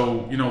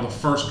 So, the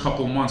first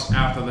couple months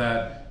after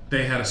that,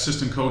 they had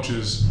assistant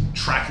coaches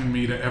tracking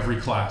me to every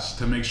class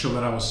to make sure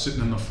that I was sitting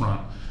in the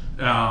front.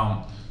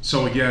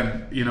 So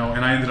again,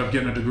 and I ended up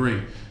getting a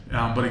degree.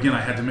 But again,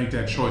 I had to make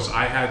that choice.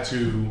 I had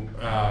to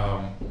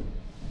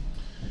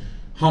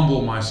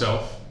humble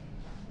myself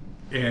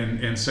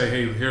and say,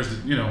 hey, here's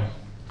the,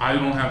 I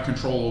don't have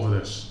control over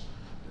this.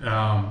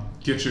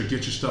 Get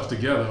your stuff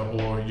together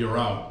or you're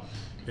out.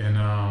 And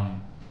I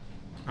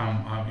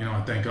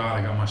thank God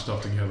I got my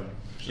stuff together.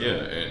 So. Yeah,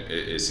 and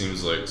it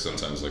seems like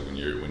sometimes, like when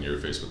you're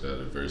faced with that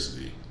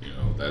adversity,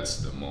 that's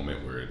the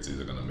moment where it's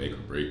either gonna make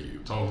or break you.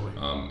 Totally.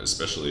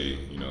 Especially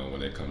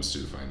when it comes to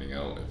finding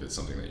out if it's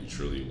something that you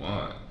truly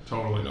want.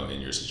 Totally.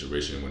 In your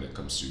situation when it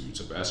comes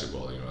to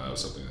basketball, that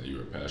was something that you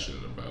were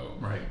passionate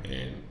about. Right.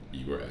 And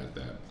you were at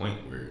that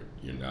point where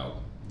you're now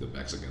the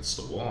back's against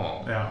the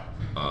wall. Yeah.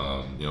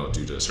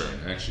 Due to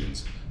certain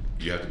actions.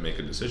 You have to make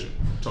a decision.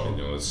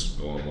 Totally. It's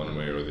going one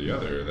way or the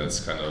other.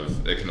 That's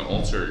it can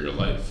alter your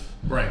life.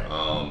 Right.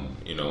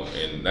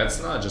 And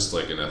that's not just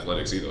like in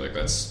athletics either. Like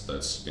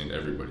that's in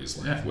everybody's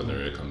life. Yeah.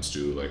 Whether it comes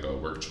to like a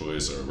work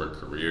choice or a work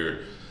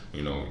career,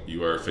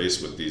 you are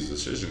faced with these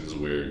decisions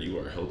where you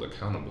are held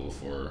accountable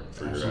for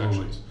your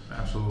actions.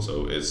 Absolutely.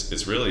 So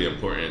it's really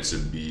important to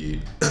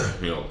be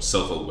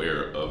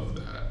self-aware of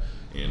that.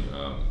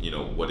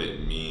 And what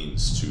it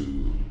means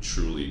to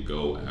truly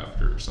go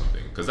after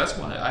something, because that's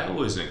why I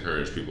always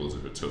encourage people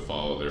to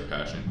follow their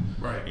passion.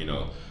 Right.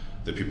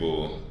 The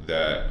people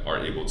that are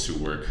able to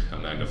work a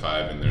 9 to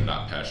 5 and they're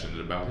not passionate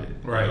about it.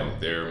 Right.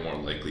 They're more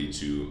likely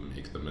to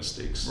make the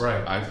mistakes.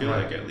 Right. I feel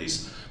like at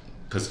least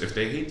because if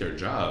they hate their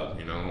job,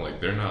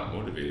 they're not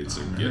motivated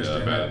to get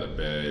up out of the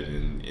bed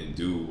and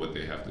do what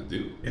they have to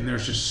do. And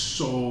there's just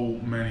so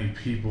many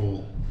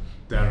people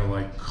that are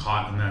like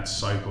caught in that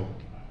cycle.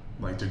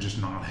 Like they're just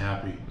not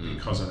happy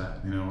because of that.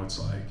 It's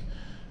like,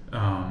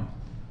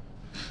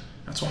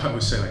 that's why I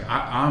always say, like,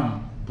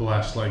 I'm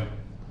blessed. Like,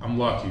 I'm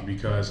lucky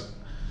because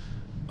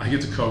I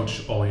get to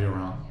coach all year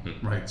round,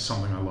 right?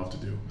 Something I love to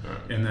do.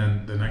 Right. And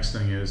then the next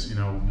thing is,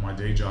 my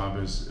day job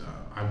is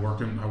I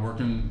work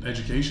in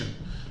education,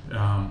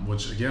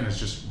 which again is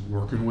just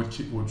working with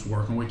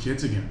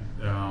kids again,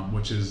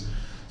 which is.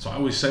 So I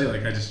always say,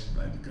 like, I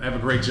have a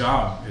great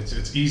job.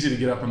 It's easy to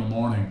get up in the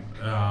morning.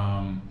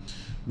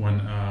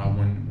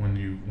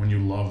 When you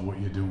love what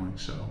you're doing,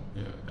 so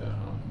yeah,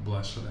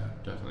 blessed for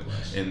that. Definitely.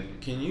 Blessed. And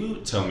can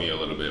you tell me a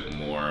little bit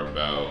more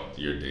about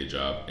your day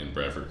job in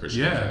Bradford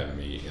Christian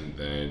Academy, and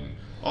then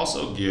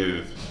also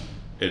give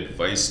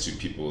advice to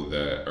people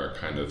that are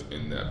kind of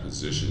in that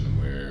position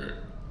where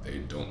they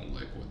don't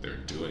like what they're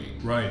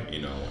doing, right?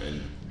 And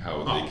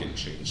how they can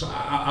change. So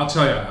I'll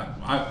tell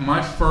you,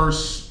 my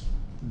first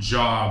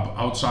job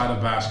outside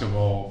of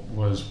basketball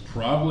was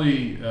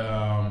probably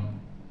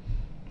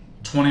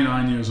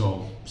 29 years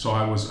old. So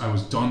I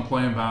was done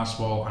playing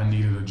basketball. I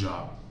needed a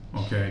job.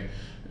 Okay,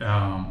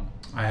 I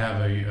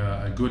have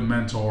a good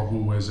mentor who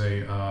was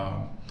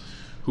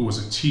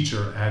a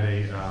teacher at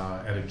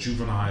a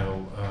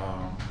juvenile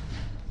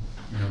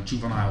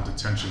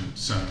detention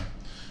center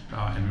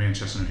in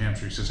Manchester, New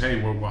Hampshire. He says,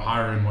 "Hey, we're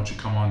hiring. Why don't you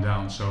come on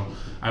down?" So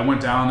I went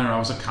down there. I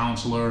was a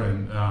counselor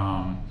and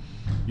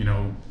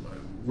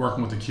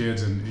working with the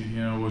kids, and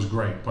it was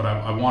great. But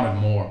I wanted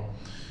more.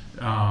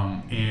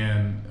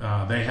 And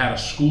they had a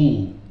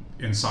school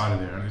inside of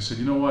there, and they said,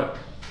 you know what,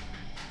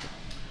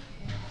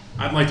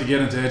 I'd like to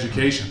get into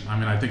education. I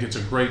mean, I think it's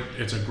a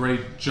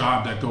great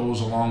job that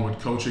goes along with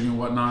coaching and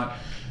whatnot.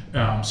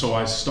 So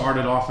I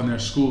started off in their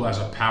school as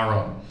a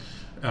para,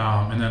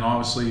 and then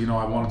obviously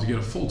I wanted to get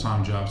a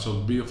full-time job. So to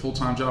be a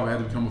full-time job, I had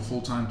to become a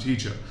full-time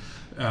teacher.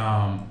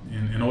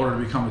 In order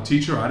to become a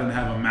teacher, I didn't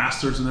have a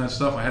master's in that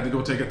stuff. I had to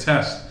go take a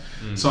test.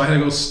 So I had to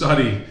go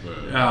study,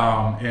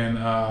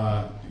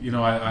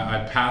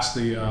 I passed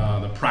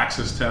the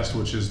Praxis test,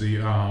 which is the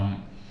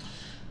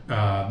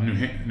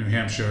New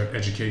Hampshire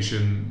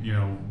Education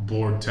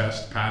Board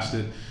test. Passed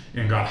it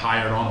and got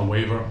hired on a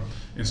waiver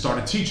and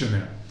started teaching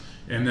there.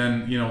 And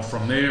then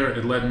from there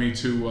it led me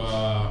to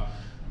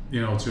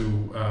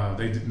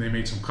they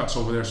made some cuts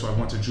over there, so I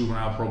went to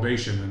juvenile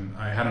probation, and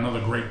I had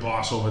another great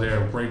boss over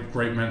there,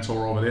 great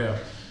mentor over there.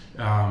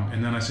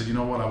 And then I said, you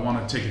know what, I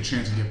want to take a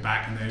chance and get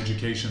back into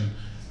education.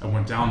 I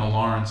went down to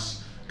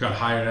Lawrence, got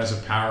hired as a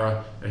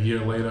para. A year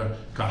later,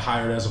 got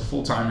hired as a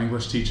full-time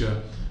English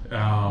teacher.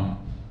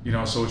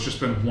 So it's just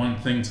been one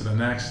thing to the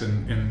next,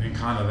 and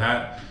kind of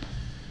that,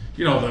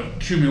 the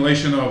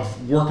accumulation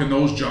of working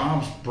those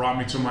jobs brought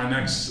me to my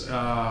next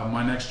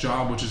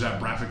job, which is at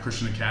Bradford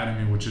Christian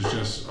Academy, which is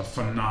just a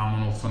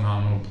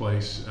phenomenal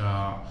place.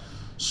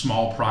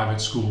 small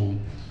private school,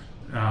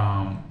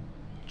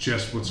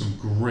 just with some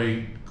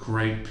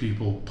great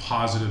people,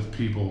 positive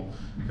people,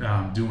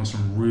 doing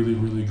some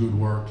really good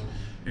work.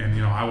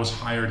 And I was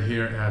hired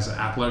here as an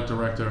athletic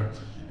director,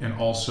 and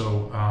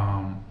also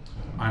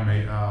I'm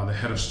the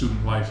head of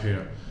student life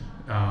here.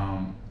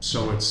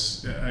 So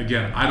it's,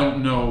 again, I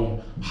don't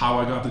know how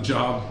I got the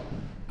job.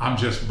 I'm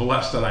just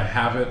blessed that I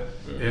have it,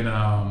 and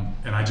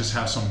I just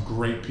have some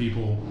great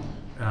people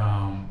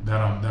that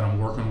I'm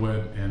working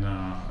with, and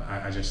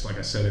I just, like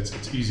I said,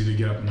 it's easy to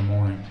get up in the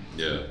morning.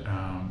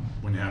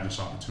 When you have this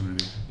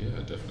opportunity. Yeah,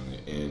 definitely,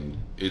 and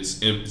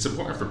it's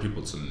important for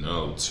people to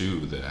know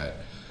too that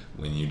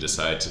when you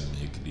decide to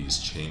make these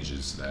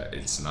changes, that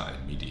it's not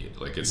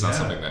immediate. Like, it's not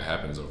something that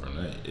happens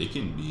overnight. It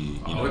can be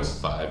 10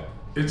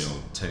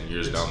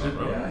 years down the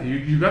road. Yeah,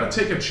 you got to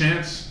take a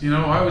chance.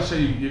 I always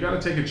say you got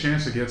to take a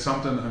chance to get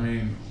something. I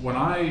mean, when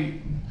I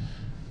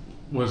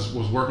was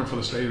working for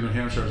the state of New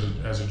Hampshire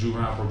as a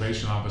juvenile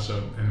probation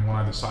officer, and when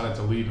I decided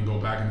to leave and go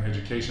back into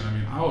education, I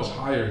mean, I was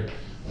hired,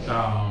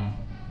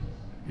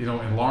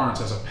 in Lawrence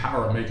as a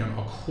para, making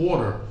a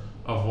quarter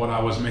of what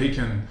I was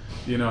making,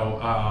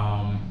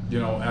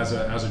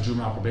 as a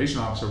juvenile probation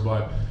officer.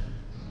 But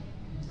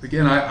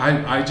again,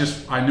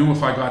 I knew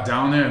if I got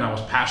down there and I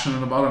was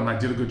passionate about it and I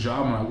did a good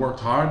job and I worked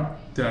hard,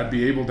 that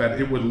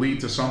it would lead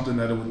to something,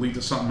 that it would lead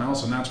to something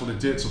else, and that's what it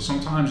did. So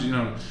sometimes,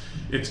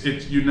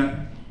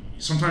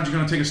 sometimes you're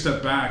going to take a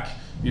step back,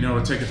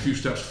 to take a few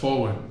steps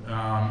forward,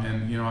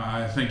 and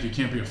I think you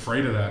can't be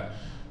afraid of that.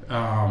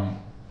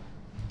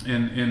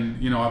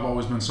 And I've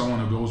always been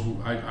someone who goes,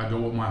 I go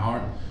with my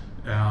heart,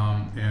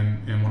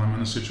 and when I'm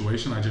in a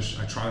situation, I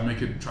try to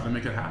make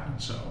it happen.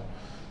 So.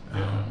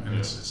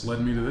 It's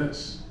led me to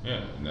this.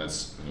 Yeah, and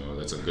that's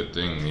a good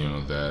thing.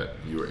 That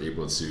you were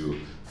able to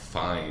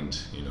find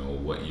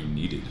what you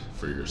needed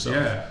for yourself.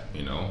 Yeah.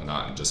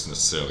 Not just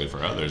necessarily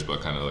for others,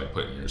 but kind of like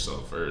putting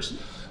yourself first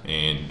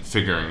and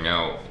figuring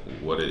out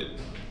what it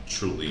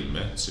truly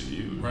meant to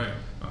you. Right.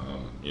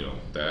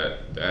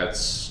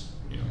 That's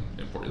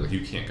important. Like,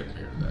 you can't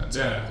compare that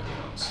to anything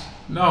else.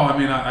 No, I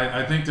mean,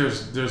 I think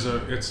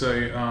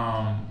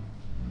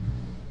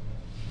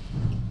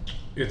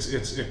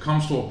it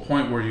comes to a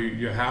point where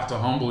you have to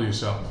humble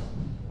yourself.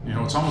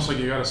 It's almost like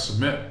you got to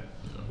submit,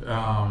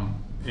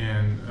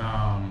 in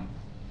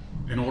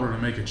order to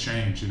make a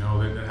change. It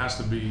has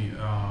to be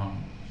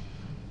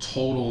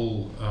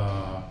total.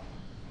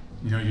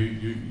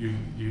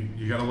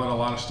 You got to let a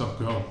lot of stuff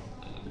go.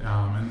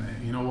 And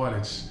you know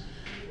what?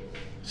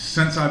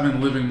 Since I've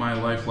been living my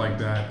life like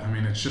that, I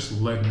mean, it's just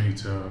led me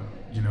to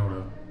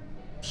to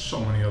so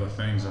many other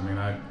things. I mean,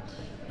 I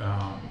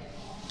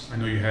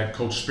know you had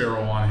Coach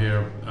Sparrow on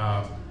here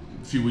a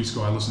few weeks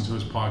ago. I listened to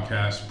his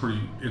podcast,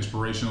 pretty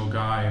inspirational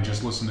guy, and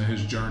just listened to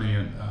his journey,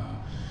 and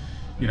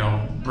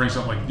brings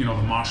up the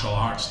martial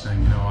arts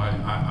thing.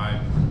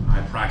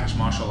 I practice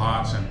martial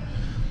arts, and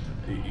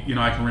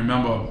I can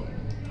remember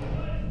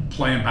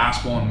playing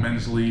basketball in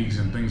men's leagues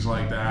and things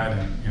like that,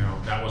 and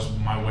that was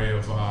my way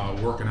of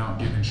working out,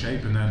 getting in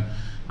shape. And then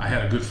I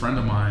had a good friend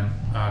of mine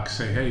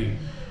say, "Hey,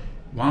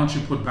 why don't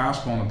you put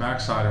basketball on the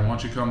backside, and why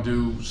don't you come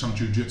do some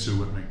jiu-jitsu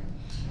with me?"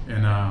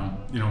 And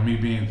me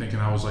thinking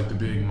I was like the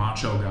big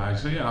macho guy, I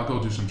said, "Yeah, I'll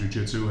go do some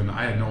jiu-jitsu." And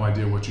I had no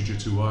idea what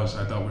jiu-jitsu was.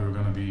 I thought we were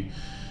going to be,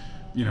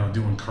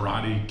 doing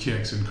karate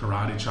kicks and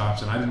karate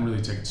chops, and I didn't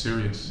really take it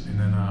serious. And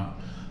then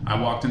I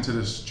walked into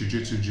this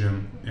jiu-jitsu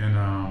gym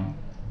and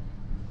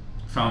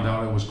found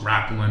out it was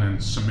grappling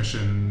and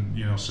submissions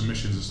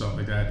and stuff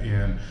like that.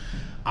 And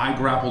I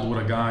grappled with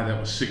a guy that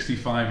was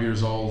 65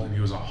 years old, and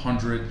he was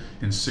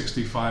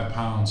 165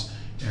 pounds,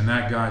 and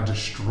that guy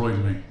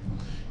destroyed me.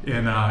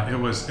 And it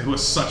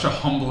was such a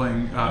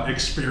humbling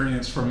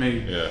experience for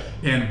me. Yeah.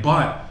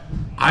 But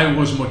I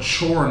was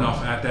mature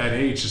enough at that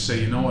age to say,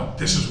 you know what,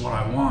 this is what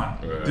I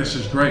want. Right. This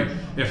is great.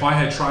 If I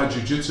had tried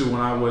jiu-jitsu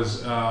when I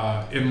was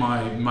in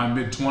my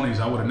mid-20s,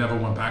 I would have never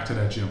went back to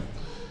that gym,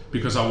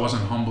 because I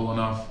wasn't humble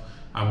enough.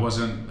 I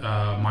wasn't.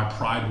 My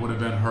pride would have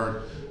been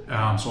hurt.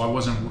 So I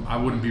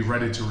wouldn't be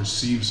ready to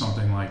receive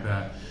something like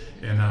that.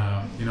 And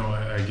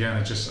again,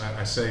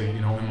 I say,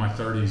 in my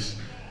 30s,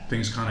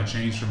 things kind of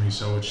changed for me.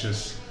 So it's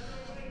just,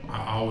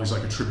 I always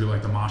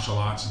attribute the martial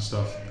arts and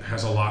stuff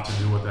has a lot to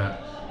do with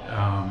that.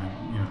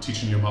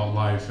 Teaching you about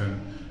life and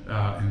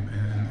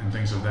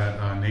things of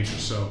that nature.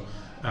 So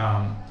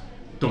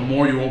the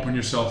more you open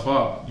yourself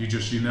up, you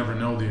never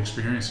know the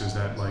experiences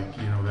that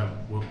that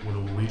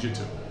will lead you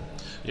to.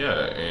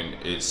 Yeah, and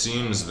it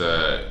seems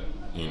that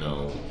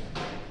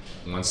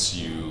once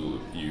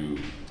you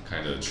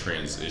kind of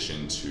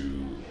transition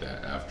to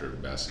that after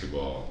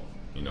basketball,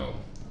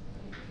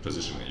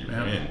 position that you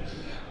were in,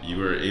 you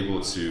were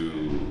able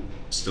to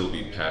still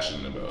be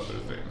passionate about other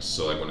things.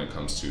 So when it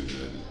comes to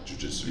the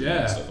jiu-jitsu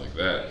and stuff like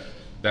that,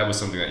 that was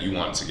something that you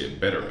wanted to get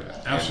better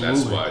at. Absolutely. And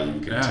that's why you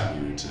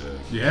continued to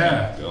keep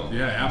going.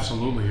 Yeah,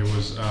 absolutely. It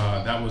was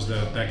that was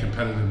that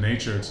competitive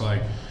nature. It's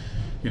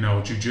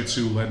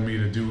jiu-jitsu led me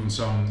to doing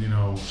some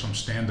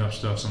stand-up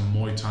stuff, some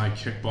Muay Thai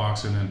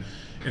kickboxing,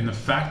 and the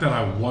fact that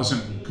I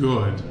wasn't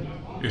good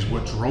is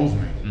what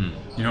drove me.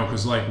 You know,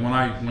 because like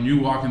when you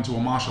walk into a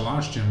martial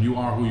arts gym, you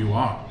are who you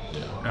are.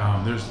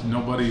 Yeah. There's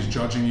nobody's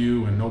judging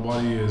you, and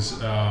nobody is.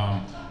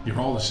 You're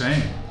all the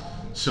same.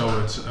 So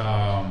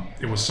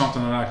it was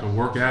something that I could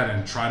work at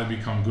and try to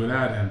become good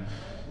at. And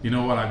you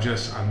know what?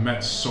 I've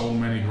met so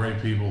many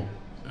great people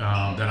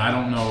that I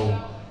don't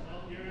know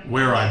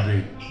where I'd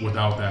be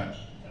without that.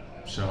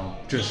 So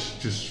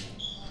just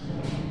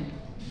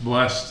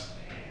blessed.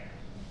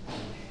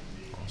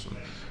 Awesome.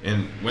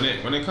 And when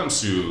it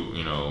comes to,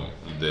 you know,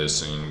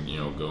 this and, you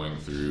know, going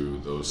through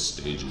those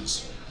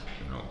stages,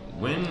 you know,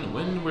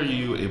 when were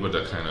you able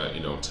to kind of,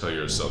 you know, tell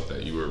yourself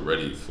that you were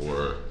ready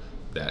for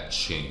that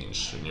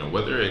change? You know,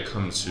 whether it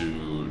comes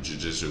to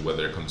jiu-jitsu,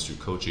 whether it comes to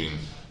coaching,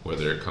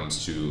 whether it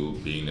comes to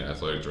being the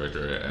athletic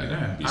director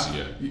at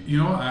BCA.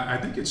 I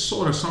think it's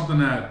sort of something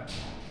that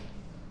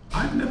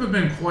I've never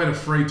been quite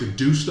afraid to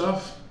do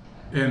stuff.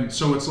 And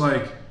so it's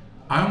like,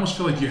 I almost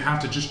feel like you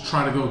have to just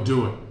try to go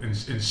do it and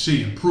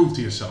see and prove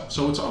to yourself.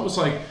 So it's always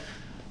like,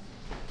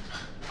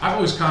 I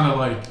always kind of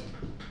like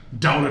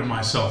doubted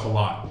myself a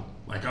lot.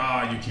 Like,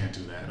 you can't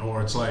do that.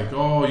 Or it's like,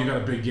 you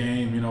got a big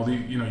game,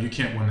 you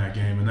can't win that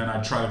game. And then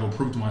I try to go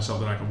prove to myself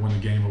that I can win the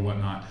game or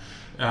whatnot.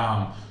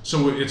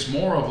 So it's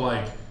more of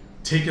like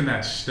taking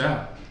that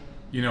step,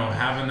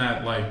 having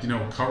that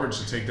courage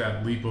to take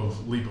that leap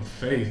of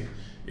faith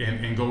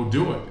and go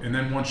do it. And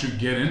then once you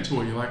get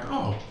into it, you're like,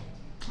 I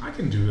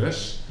can do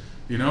this.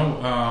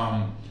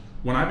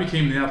 When I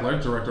became the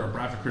athletic director at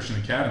Bradford Christian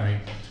Academy,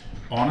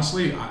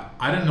 honestly,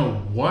 I didn't know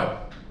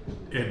what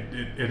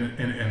it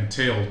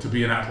entailed to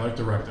be an athletic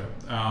director,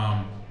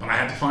 but I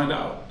had to find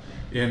out.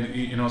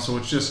 And so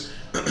it's just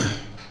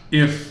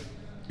if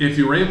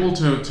you're able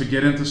to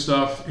get into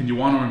stuff and you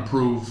want to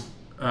improve,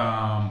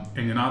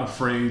 and you're not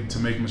afraid to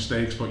make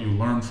mistakes, but you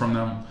learn from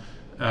them,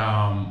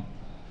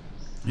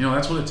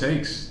 that's what it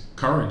takes.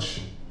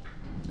 Courage,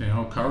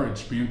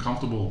 being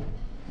comfortable,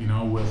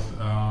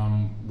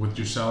 with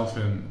yourself,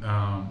 and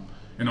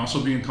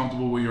also being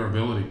comfortable with your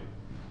ability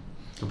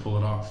to pull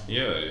it off.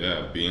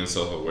 Yeah. Being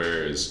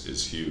self-aware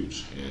is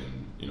huge,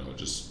 and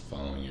just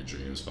following your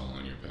dreams,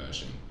 following your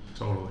passion.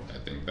 Totally. I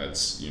think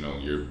that's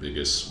your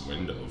biggest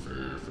window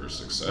for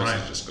success, right.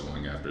 Is just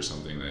going after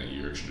something that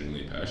you're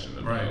extremely passionate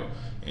about, right.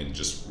 And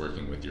just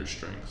working with your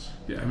strengths.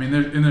 Yeah, I mean,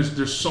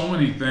 there's so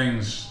many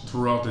things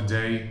throughout the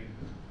day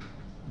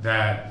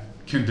that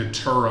can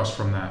deter us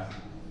from that,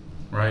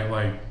 right?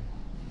 Like,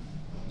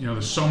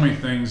 there's so many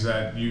things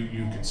that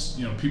you could,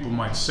 people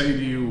might say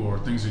to you, or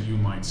things that you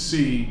might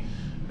see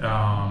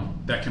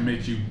that can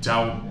make you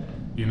doubt,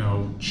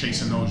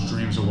 chasing those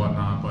dreams or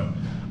whatnot. But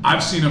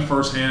I've seen it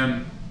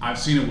firsthand. I've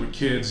seen it with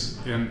kids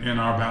in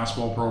our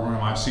basketball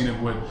program. I've seen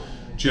it with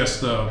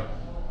just the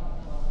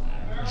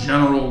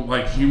general,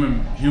 like,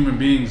 human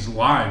beings'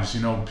 lives.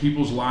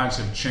 People's lives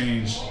have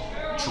changed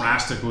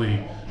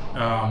drastically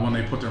when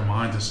they put their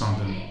mind to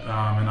something.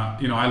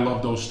 And I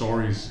love those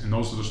stories, and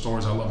those are the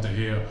stories I love to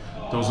hear.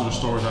 Those are the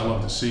stories I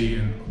love to see.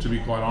 And to be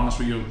quite honest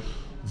with you,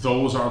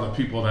 those are the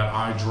people that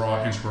I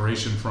draw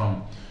inspiration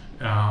from,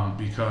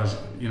 because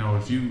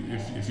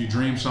if you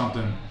dream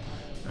something,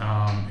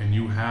 and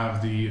you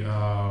have the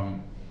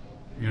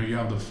you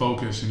have the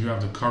focus and you have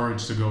the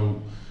courage to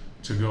go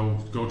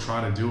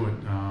try to do it,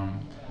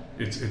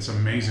 it's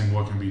amazing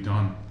what can be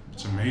done.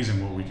 It's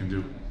amazing what we can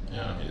do.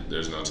 Yeah,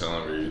 there's no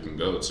telling where you can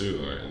go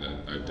too, and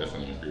I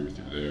definitely agree with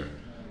you there.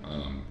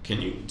 Can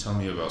you tell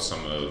me about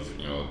some of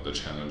the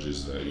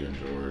challenges that you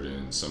endured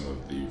and some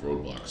of the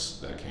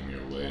roadblocks that came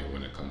your way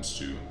when it comes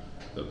to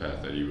the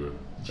path that you were?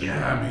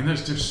 Yeah, I mean,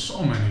 there's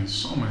so many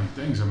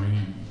things. I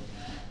mean,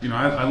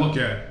 I look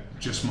at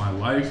just my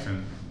life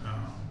and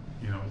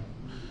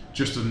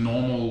just the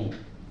normal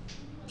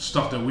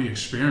stuff that we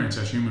experience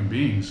as human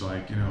beings.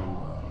 Like,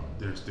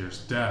 there's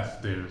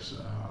death. There's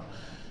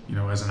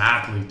as an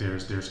athlete,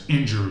 there's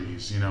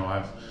injuries.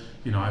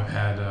 I've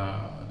had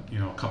a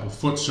couple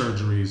foot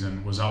surgeries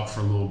and was out for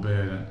a little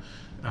bit,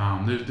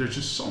 and there's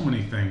just so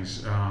many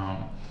things.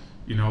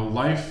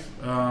 Life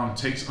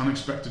takes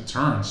unexpected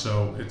turns,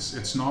 so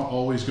it's not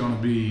always going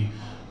to be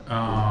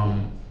a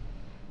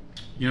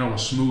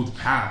smooth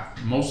path.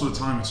 Most of the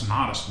time, it's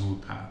not a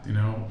smooth path.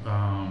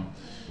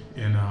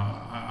 And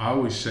I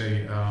always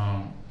say,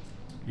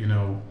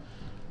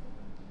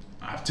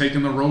 I've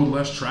taken the road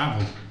less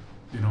traveled.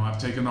 I've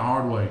taken the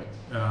hard way,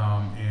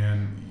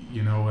 and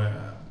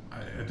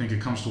I think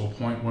it comes to a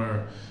point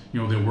where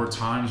there were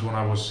times when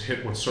I was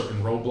hit with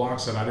certain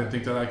roadblocks that I didn't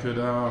think that I could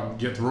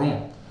get through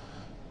them.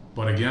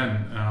 But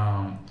again,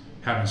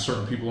 having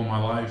certain people in my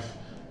life,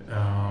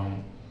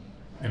 and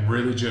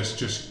really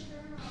just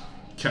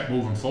kept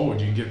moving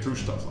forward, you can get through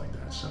stuff like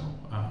that. So,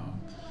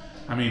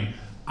 I mean,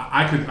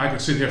 I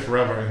could sit here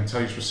forever and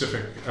tell you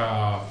specific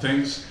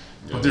things,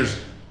 but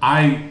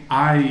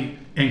I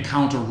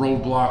encounter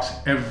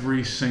roadblocks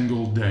every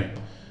single day,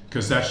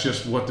 because that's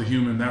just what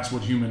that's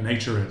what human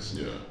nature is.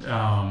 Yeah.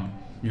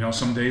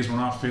 Some days we're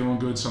not feeling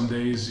good. Some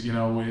days,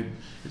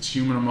 it's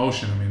human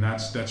emotion. I mean,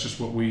 that's just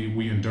what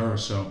we endure.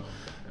 So,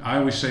 I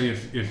always say,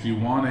 if you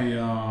want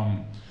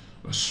a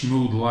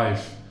smooth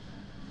life,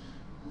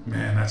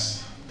 man,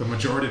 that's the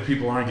majority of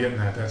people aren't getting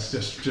that. That's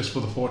just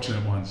for the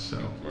fortunate ones. So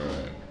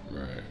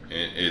Right.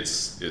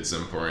 It's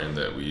important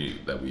that we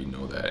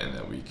know that, and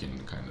that we can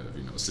kind of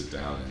sit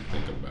down and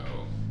think about.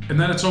 And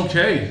then it's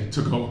okay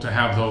to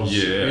have those.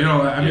 Yeah.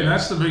 I mean,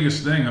 that's the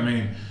biggest thing. I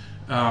mean,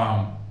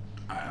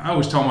 I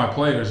always tell my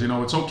players,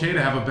 it's okay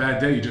to have a bad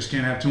day. You just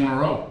can't have 2 in a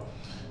row.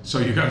 So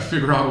you got to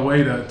figure out a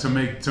way to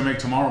make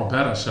tomorrow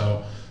better.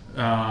 So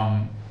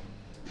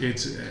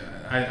it's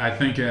I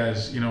think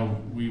as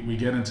we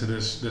get into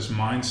this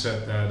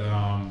mindset that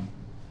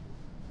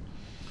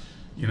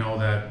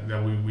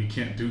that we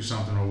can't do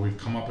something, or we've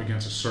come up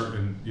against a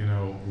certain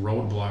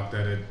roadblock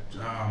that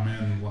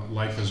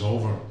life is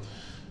over.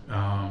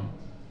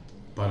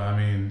 But I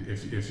mean,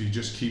 if you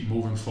just keep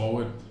moving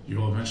forward,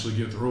 you'll eventually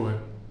get through it.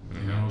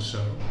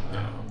 So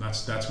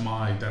that's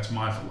my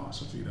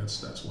philosophy.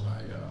 That's what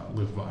I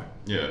live by.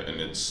 Yeah, and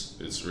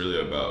it's really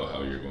about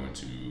how you're going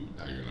to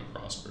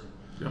prosper.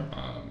 Yeah.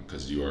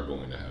 Because you are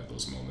going to have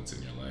those moments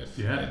in your life.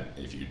 Yeah. And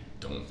if you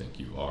don't think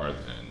you are,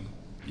 then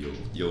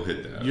you'll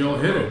hit that. You'll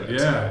hit it.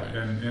 Yeah.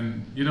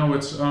 And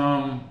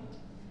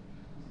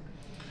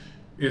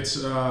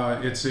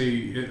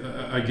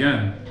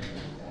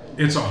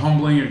it's a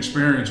humbling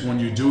experience when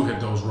you do hit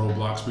those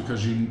roadblocks,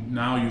 because you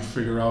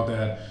figure out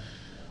that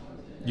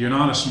you're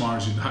not as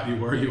smart as you thought you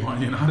were.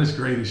 You're not as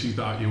great as you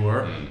thought you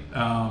were,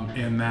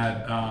 and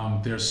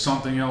that there's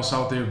something else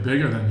out there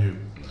bigger than you.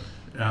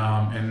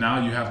 And now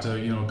you have to,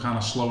 kind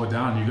of slow it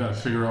down. You got to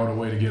figure out a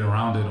way to get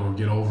around it or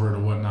get over it or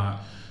whatnot.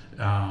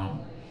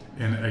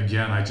 And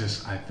again, I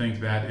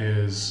think that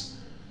is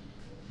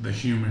the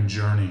human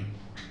journey.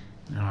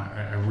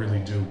 I really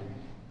do.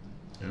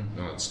 Yeah,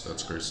 no,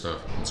 that's great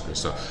stuff. That's great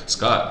stuff.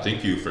 Scott,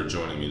 thank you for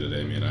joining me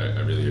today, man.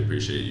 I really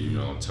appreciate you,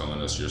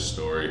 telling us your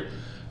story.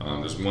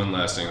 There's one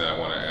last thing that I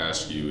want to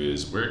ask you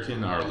is, where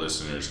can our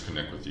listeners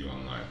connect with you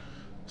online?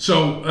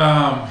 So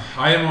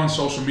I am on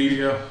social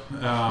media.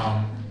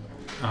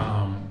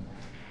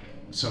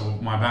 So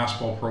my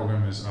basketball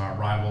program is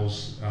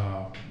Rivals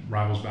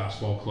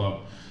Basketball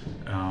Club.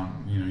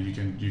 You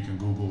can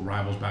Google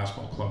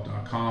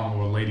rivalsbasketballclub.com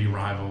or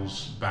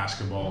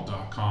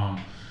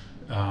ladyrivalsbasketball.com.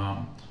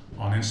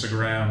 On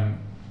Instagram,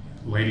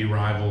 Lady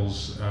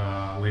Rivals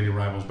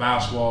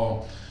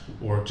Basketball,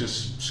 or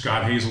just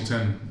Scott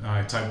Hazelton.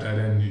 I type that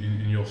in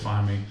and you'll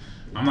find me.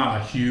 I'm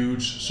not a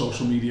huge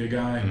social media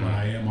guy, but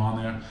I am on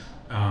there.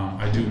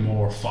 I do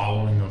more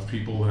following of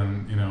people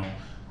than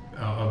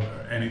of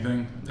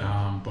anything.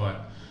 Yeah,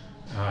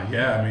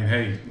 I mean,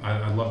 hey,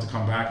 I'd love to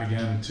come back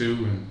again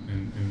too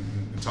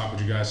and talk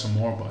with you guys some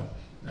more. But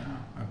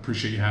I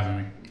appreciate you having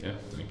me. Yeah,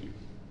 thank you.